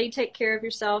your body, take care of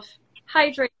yourself,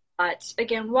 hydrate a lot.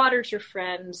 Again, water's your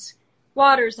friend.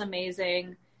 Water's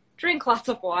amazing. Drink lots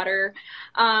of water,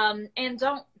 and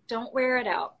don't wear it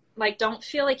out. Like, don't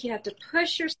feel like you have to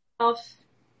push yourself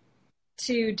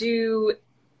to do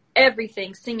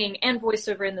everything, singing and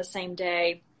voiceover in the same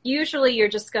day. Usually you're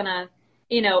just gonna,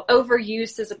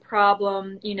 overuse is a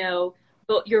problem.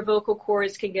 Your vocal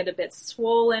cords can get a bit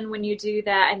swollen when you do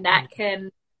that, and that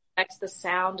can affect the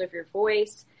sound of your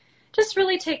voice. Just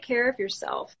really take care of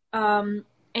yourself.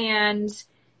 And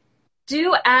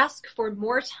do ask for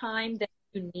more time than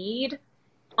you need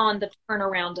on the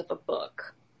turnaround of a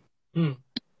book.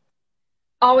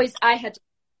 Always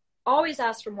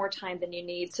ask for more time than you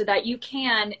need, so that you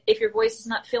can, if your voice is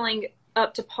not feeling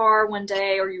up to par one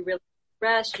day, or you really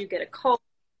rest, you get a cold,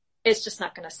 it's just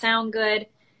not going to sound good.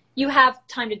 You have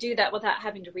time to do that without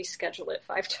having to reschedule it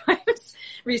 5 times.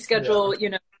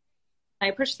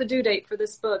 I push the due date for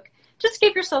this book. Just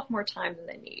give yourself more time than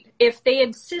they need. If they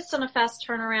insist on a fast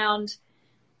turnaround,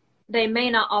 they may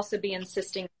not also be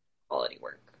insisting on quality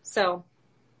work. So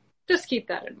just keep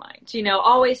that in mind.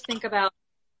 Always think about,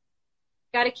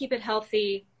 got to keep it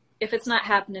healthy. If it's not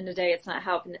happening today, it's not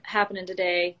happening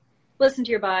today. Listen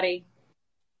to your body,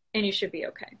 and you should be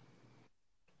okay.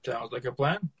 Sounds like a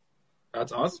plan.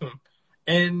 That's awesome.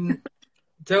 And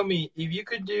tell me, if you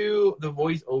could do the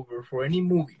voiceover for any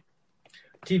movie,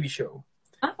 TV show,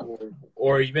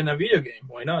 or even a video game,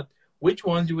 why not? Which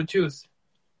ones you would choose?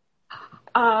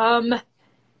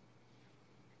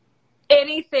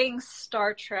 Anything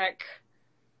Star Trek.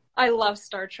 I love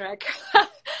Star Trek.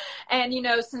 And,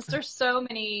 since there's so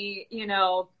many,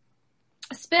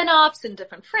 spin-offs and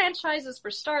different franchises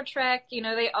for Star Trek,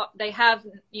 they have,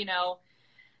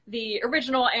 the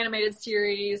original animated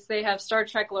series, they have Star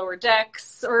Trek Lower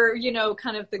Decks, or,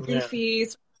 kind of the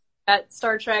goofies at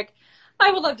Star Trek.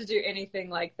 I would love to do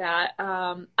anything like that.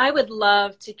 I would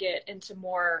love to get into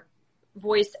more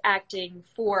voice acting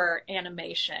for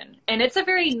animation. And it's a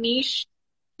very niche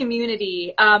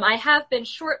community. I have been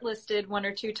shortlisted 1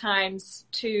 or 2 times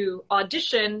to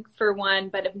audition for one,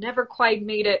 but have never quite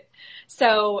made it.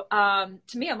 So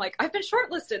to me, I'm like, I've been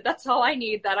shortlisted. That's all I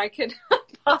need, that I could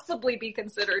possibly be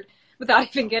considered without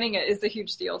even getting it, is a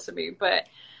huge deal to me. But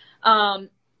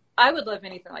I would love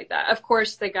anything like that. Of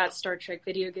course, they got Star Trek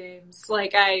video games.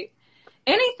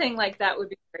 Anything like that would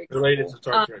be very cool. Related to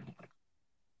Star Trek.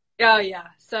 Oh yeah.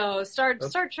 So Star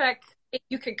Trek,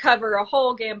 you could cover a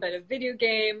whole gambit of video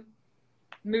game,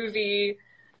 movie,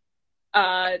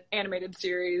 animated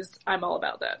series. I'm all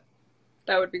about that.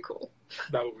 That would be cool.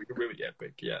 That would be really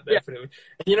epic. Yeah, definitely.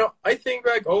 Yeah. And I think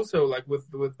like also like with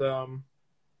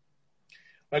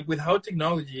how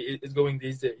technology is going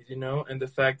these days, and the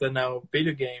fact that now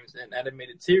video games and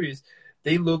animated series,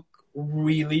 they look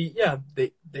really,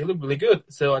 they look really good.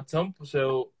 So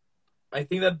I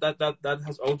think that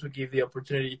has also give the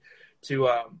opportunity to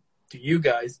you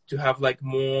guys to have like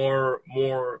more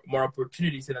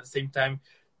opportunities, and at the same time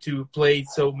to play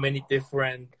so many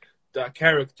different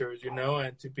characters,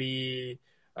 and to be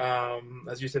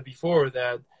as you said before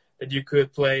that you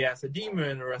could play as a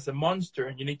demon or as a monster,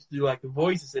 and you need to do like the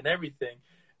voices and everything.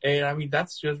 And I mean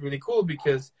that's just really cool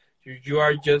because you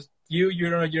are just you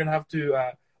don't have to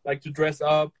like to dress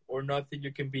up or nothing.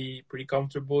 You can be pretty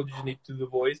comfortable. You just need to do the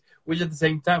voice, which at the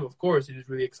same time, of course, it is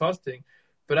really exhausting.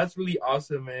 But that's really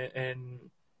awesome, and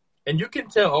you can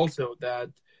tell also that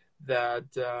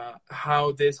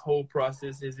how this whole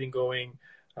process has been going,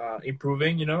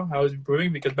 improving. How it's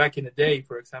improving, because back in the day,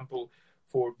 for example,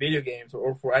 for video games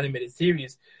or for animated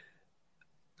series,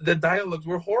 the dialogues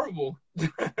were horrible,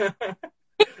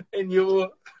 and you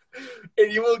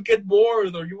will get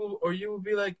bored, or you will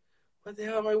be like, what the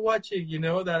hell am I watching?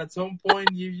 That at some point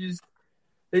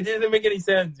they didn't make any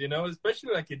sense,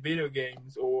 especially like in video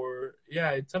games, or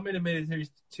it's some animated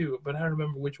series too, but I don't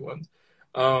remember which ones.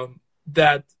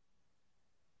 That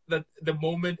the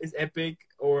moment is epic,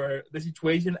 or the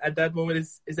situation at that moment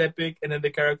is epic, and then the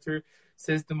character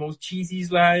says the most cheesy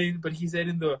line, but he said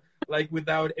in the like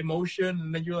without emotion,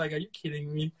 and then you're like, are you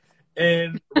kidding me?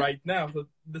 And right now, so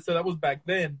that was back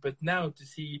then, but now to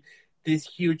see these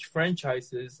huge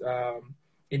franchises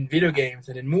in video games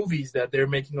and in movies that they're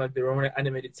making like their own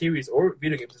animated series or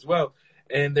video games as well,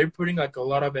 and they're putting like a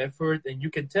lot of effort, and you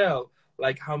can tell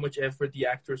like how much effort the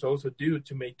actors also do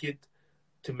to make it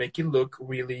look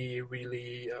really,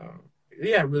 really,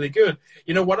 really good.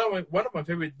 One of my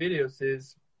favorite videos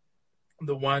is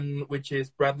the one which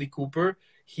is Bradley Cooper.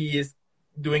 He is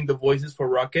doing the voices for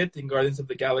Rocket in Guardians of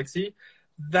the Galaxy.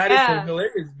 That is so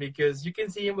hilarious because you can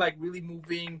see him like really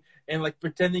moving and like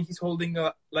pretending he's holding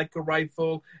a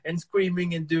rifle and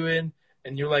screaming and doing,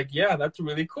 and you're like, yeah, that's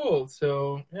really cool.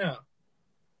 So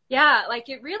yeah, like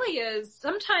it really is.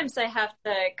 Sometimes I have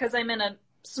to, because I'm in a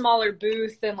smaller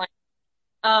booth and like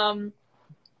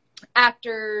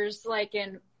actors like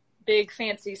in big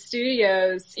fancy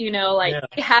studios, they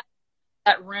have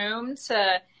that room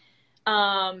to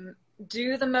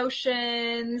do the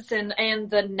motions and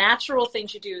the natural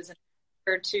things you do as an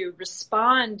actor to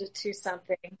respond to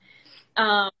something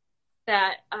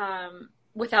that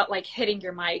without like hitting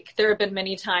your mic. There have been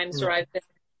many times where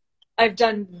I've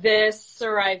done this,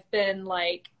 or I've been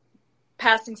like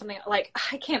passing something like,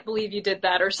 I can't believe you did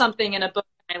that, or something in a book,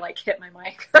 and I like hit my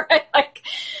mic, right? Like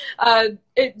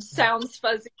it sounds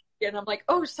fuzzy and I'm like,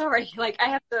 oh sorry, like I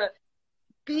have to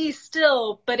be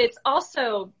still, but it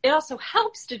also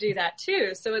helps to do that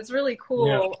too. So it's really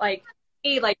cool, like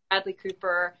Bradley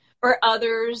Cooper or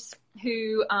others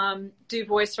who do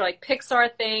voice for like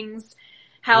Pixar things,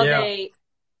 how they,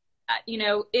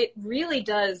 it really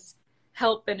does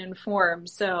help and inform.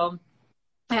 So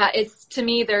it's, to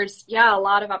me, there's a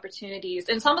lot of opportunities,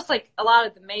 and it's almost like a lot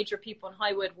of the major people in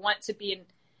Hollywood want to be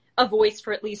a voice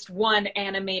for at least one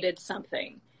animated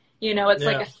something. It's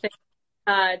like a thing.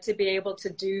 To be able to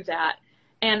do that,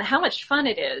 and how much fun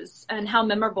it is, and how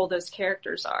memorable those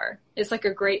characters are. It's like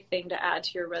a great thing to add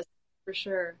to your resume for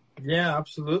sure. Yeah,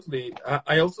 absolutely.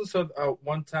 I also saw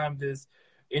one time this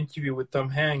interview with Tom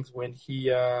Hanks when he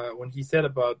said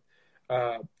about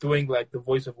doing like the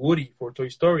voice of Woody for Toy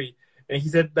Story, and he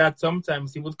said that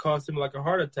sometimes it would cause him like a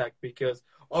heart attack because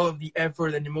all of the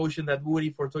effort and emotion that Woody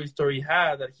for Toy Story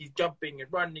had, that he's jumping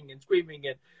and running and screaming,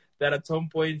 and that at some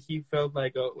point he felt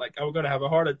like I'm gonna have a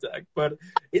heart attack. But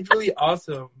it's really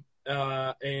awesome,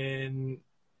 and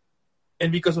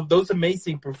because of those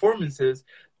amazing performances,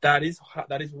 that is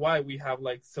why we have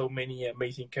like so many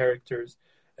amazing characters,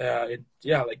 like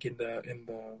in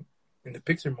the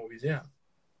Pixar movies,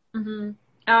 Mm-hmm.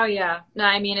 Oh yeah, no,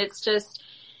 I mean it's just,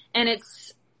 and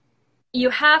it's, you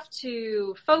have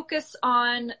to focus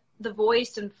on the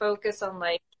voice and focus on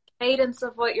like cadence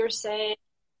of what you're saying,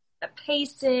 the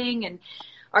pacing, and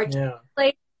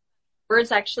articulate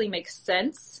words actually make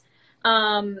sense.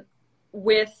 But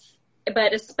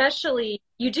especially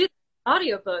you do the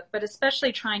audiobook, but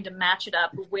especially trying to match it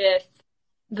up with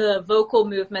the vocal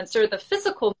movements or the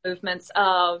physical movements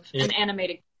of an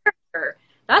animated character.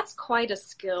 that's quite a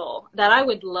skill that I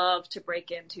would love to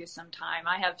break into sometime.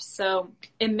 I have so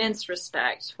immense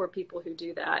respect for people who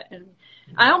do that. And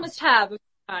I almost have a few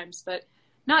times, but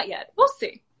not yet. We'll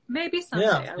see. Maybe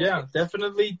someday. Yeah,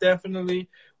 definitely.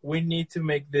 We need to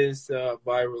make this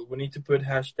viral. We need to put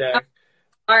hashtag.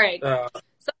 All right.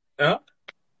 Yeah.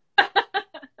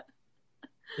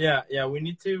 We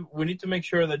need to make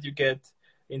sure that you get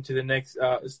into the next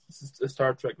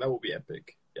Star Trek. That would be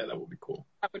epic. Yeah, that would be cool.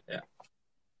 Yeah,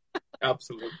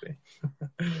 absolutely.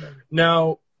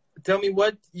 Now, tell me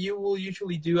what you will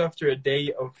usually do after a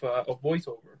day of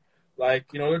voiceover. Like,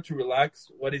 in order to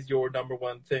relax, what is your number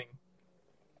one thing?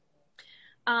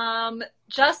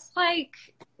 Just like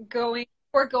going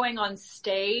on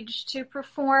stage to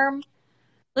perform,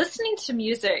 listening to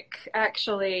music,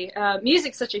 actually.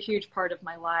 Music's such a huge part of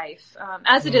my life,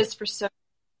 as it is for so many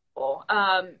people.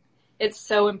 It's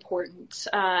so important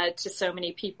to so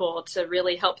many people to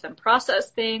really help them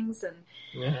process things. And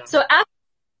so after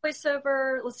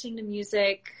voiceover, listening to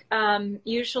music,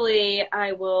 usually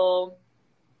I will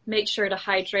make sure to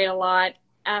hydrate a lot.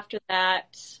 After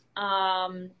that,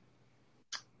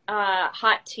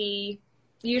 hot tea.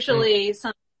 Usually, if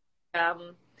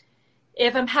I'm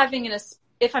if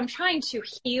I'm trying to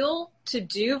heal to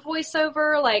do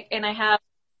voiceover, like, and I have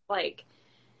like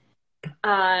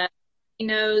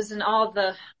nose and all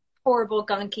the horrible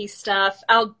gunky stuff,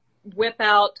 I'll whip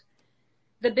out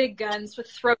the big guns with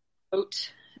throat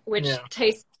coat, which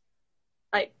tastes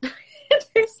like it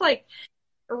tastes like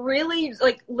really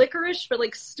like licorice, but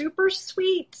like super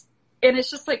sweet, and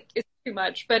it's just like it's too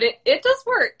much, but it does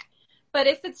work. But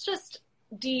if it's just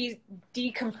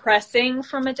decompressing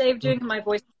from a day of doing my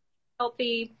voice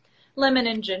healthy, lemon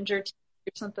and ginger tea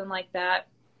or something like that,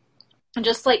 and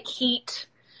just like heat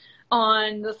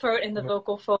on the throat and the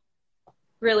vocal folds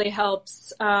really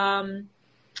helps. And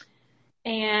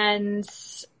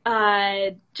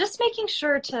just making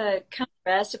sure to kind of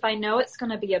rest if I know it's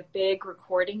going to be a big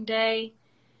recording day,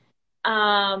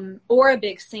 or a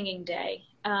big singing day.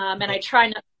 And I try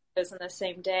not to do those in the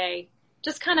same day.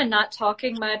 Just kind of not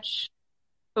talking much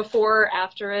before or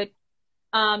after it.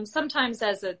 Sometimes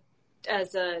as a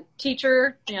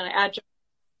teacher, adjunct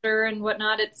and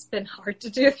whatnot, it's been hard to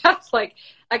do that. Like,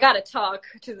 I got to talk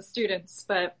to the students,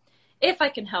 but if I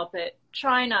can help it,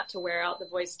 try not to wear out the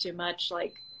voice too much,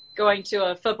 like going to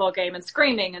a football game and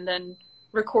screaming and then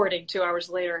recording 2 hours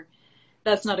later.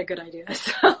 That's not a good idea.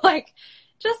 So, like,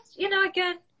 just,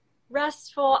 again,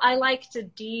 restful. I like to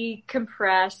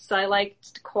decompress. I like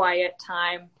quiet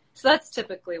time. So that's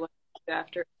typically what I do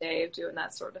after a day of doing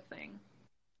that sort of thing.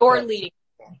 Or leading.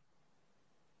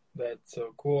 That's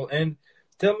so cool. And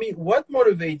tell me, what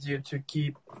motivates you to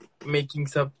keep making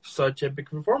such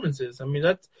epic performances? I mean,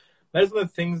 that's one of the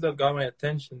things that got my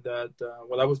attention, that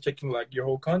when I was checking like your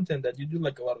whole content, that you do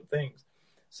like a lot of things.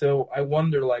 So I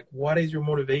wonder, like, what is your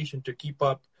motivation to keep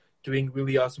up doing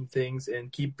really awesome things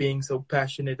and keep being so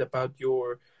passionate about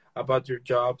your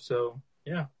job? So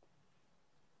yeah.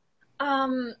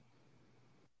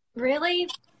 Really,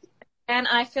 and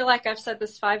I feel like I've said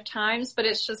this 5 times, but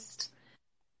it's just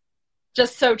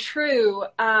so true.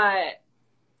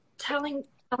 Telling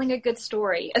a good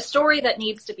story, a story that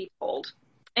needs to be told,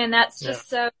 and that's just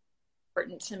so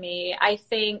important to me. I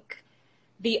think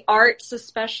the arts,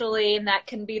 especially, and that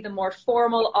can be the more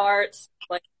formal arts,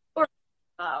 like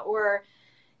or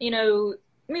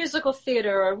musical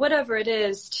theater or whatever it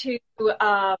is, to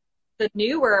the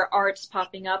newer arts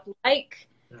popping up, like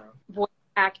voice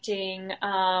acting,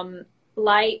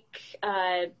 like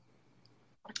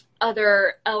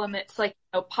other elements, like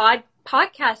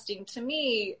podcasting. To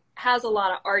me, has a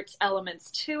lot of arts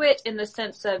elements to it, in the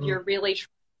sense of you're really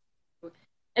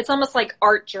it's almost like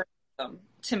art journalism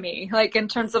to me, like in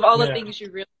terms of all the things you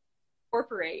really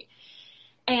incorporate.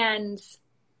 And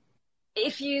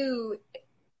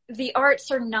the arts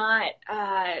are not,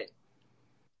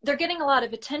 they're getting a lot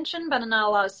of attention, but not a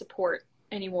lot of support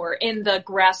anymore in the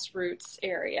grassroots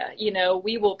area.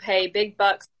 We will pay big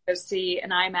bucks to go see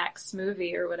an IMAX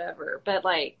movie or whatever, but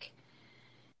like,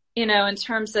 in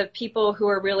terms of people who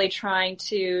are really trying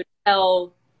to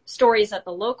tell stories at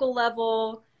the local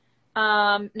level,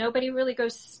 nobody really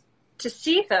goes to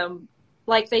see them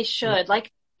like they should. Like,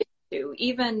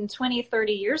 even 20,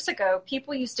 30 years ago,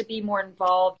 people used to be more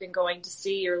involved in going to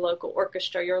see your local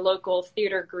orchestra, your local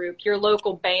theater group, your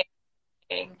local band.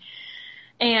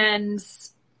 And,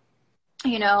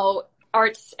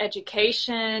 arts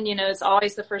education, is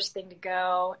always the first thing to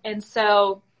go. And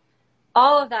so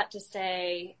all of that to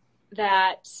say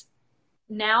that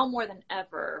now more than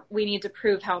ever, we need to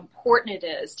prove how important it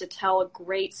is to tell a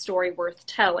great story worth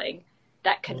telling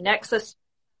that connects us to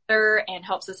better and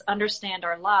helps us understand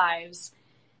our lives,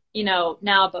 you know,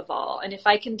 now above all. And if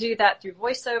I can do that through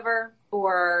voiceover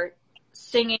or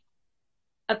singing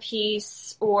a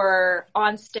piece or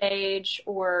on stage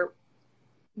or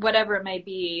whatever it may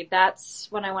be, that's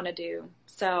what I want to do.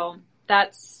 So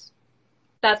that's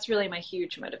really my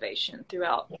huge motivation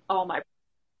throughout all my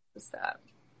is that.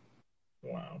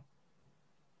 Wow.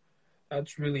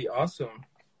 That's really awesome.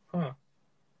 Huh.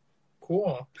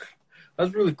 Cool.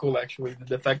 That's really cool, actually.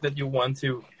 The fact that you want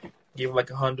to give like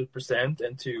 100%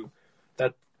 and to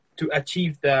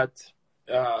achieve that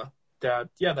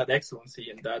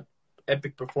excellency and that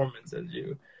epic performance as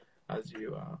you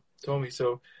told me.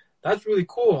 So that's really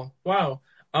cool. Wow.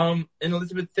 And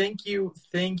Elizabeth, thank you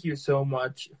so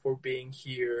much for being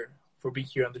here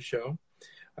on the show.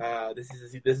 This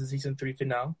is season 3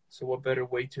 finale. So what better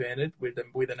way to end it with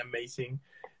an amazing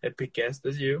epic guest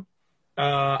as you.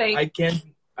 I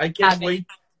can't wait.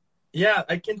 Yeah,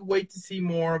 I can't wait to see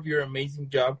more of your amazing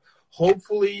job.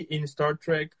 Hopefully in Star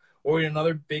Trek or in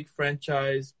another big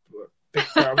franchise,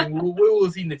 Pixar. I mean, we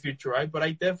will see in the future, right? But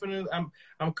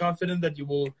I'm confident that you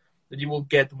will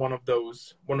get one of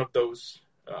those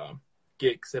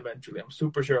gigs eventually. I'm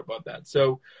super sure about that.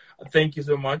 So thank you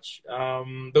so much.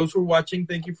 Those who are watching,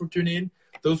 thank you for tuning in.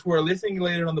 Those who are listening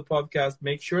later on the podcast,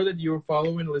 make sure that you're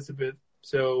following Elizabeth.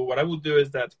 So what I will do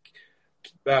is that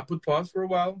put pause for a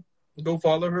while, go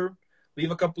follow her,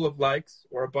 leave a couple of likes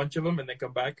or a bunch of them, and then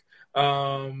come back.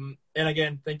 And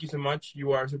again, thank you so much.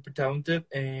 You are super talented,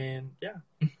 and yeah.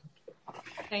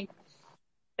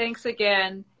 Thanks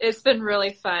again. It's been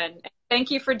really fun.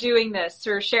 Thank you for doing this,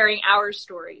 for sharing our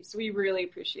stories. We really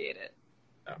appreciate it.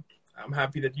 I'm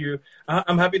happy that you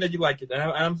like it,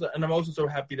 and I'm also so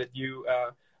happy that you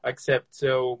accept.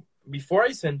 So before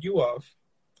I send you off,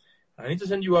 I need to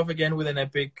send you off again with an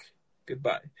epic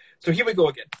goodbye. So here we go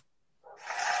again.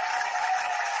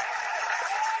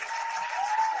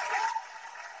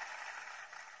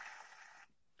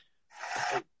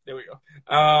 Oh, there we go.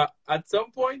 At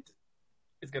some point,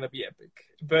 it's gonna be epic.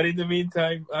 But in the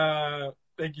meantime,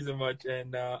 thank you so much,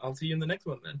 and I'll see you in the next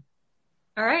one then.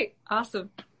 All right. Awesome.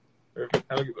 Perfect.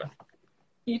 Have a good one.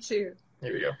 You too.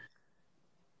 Here we go.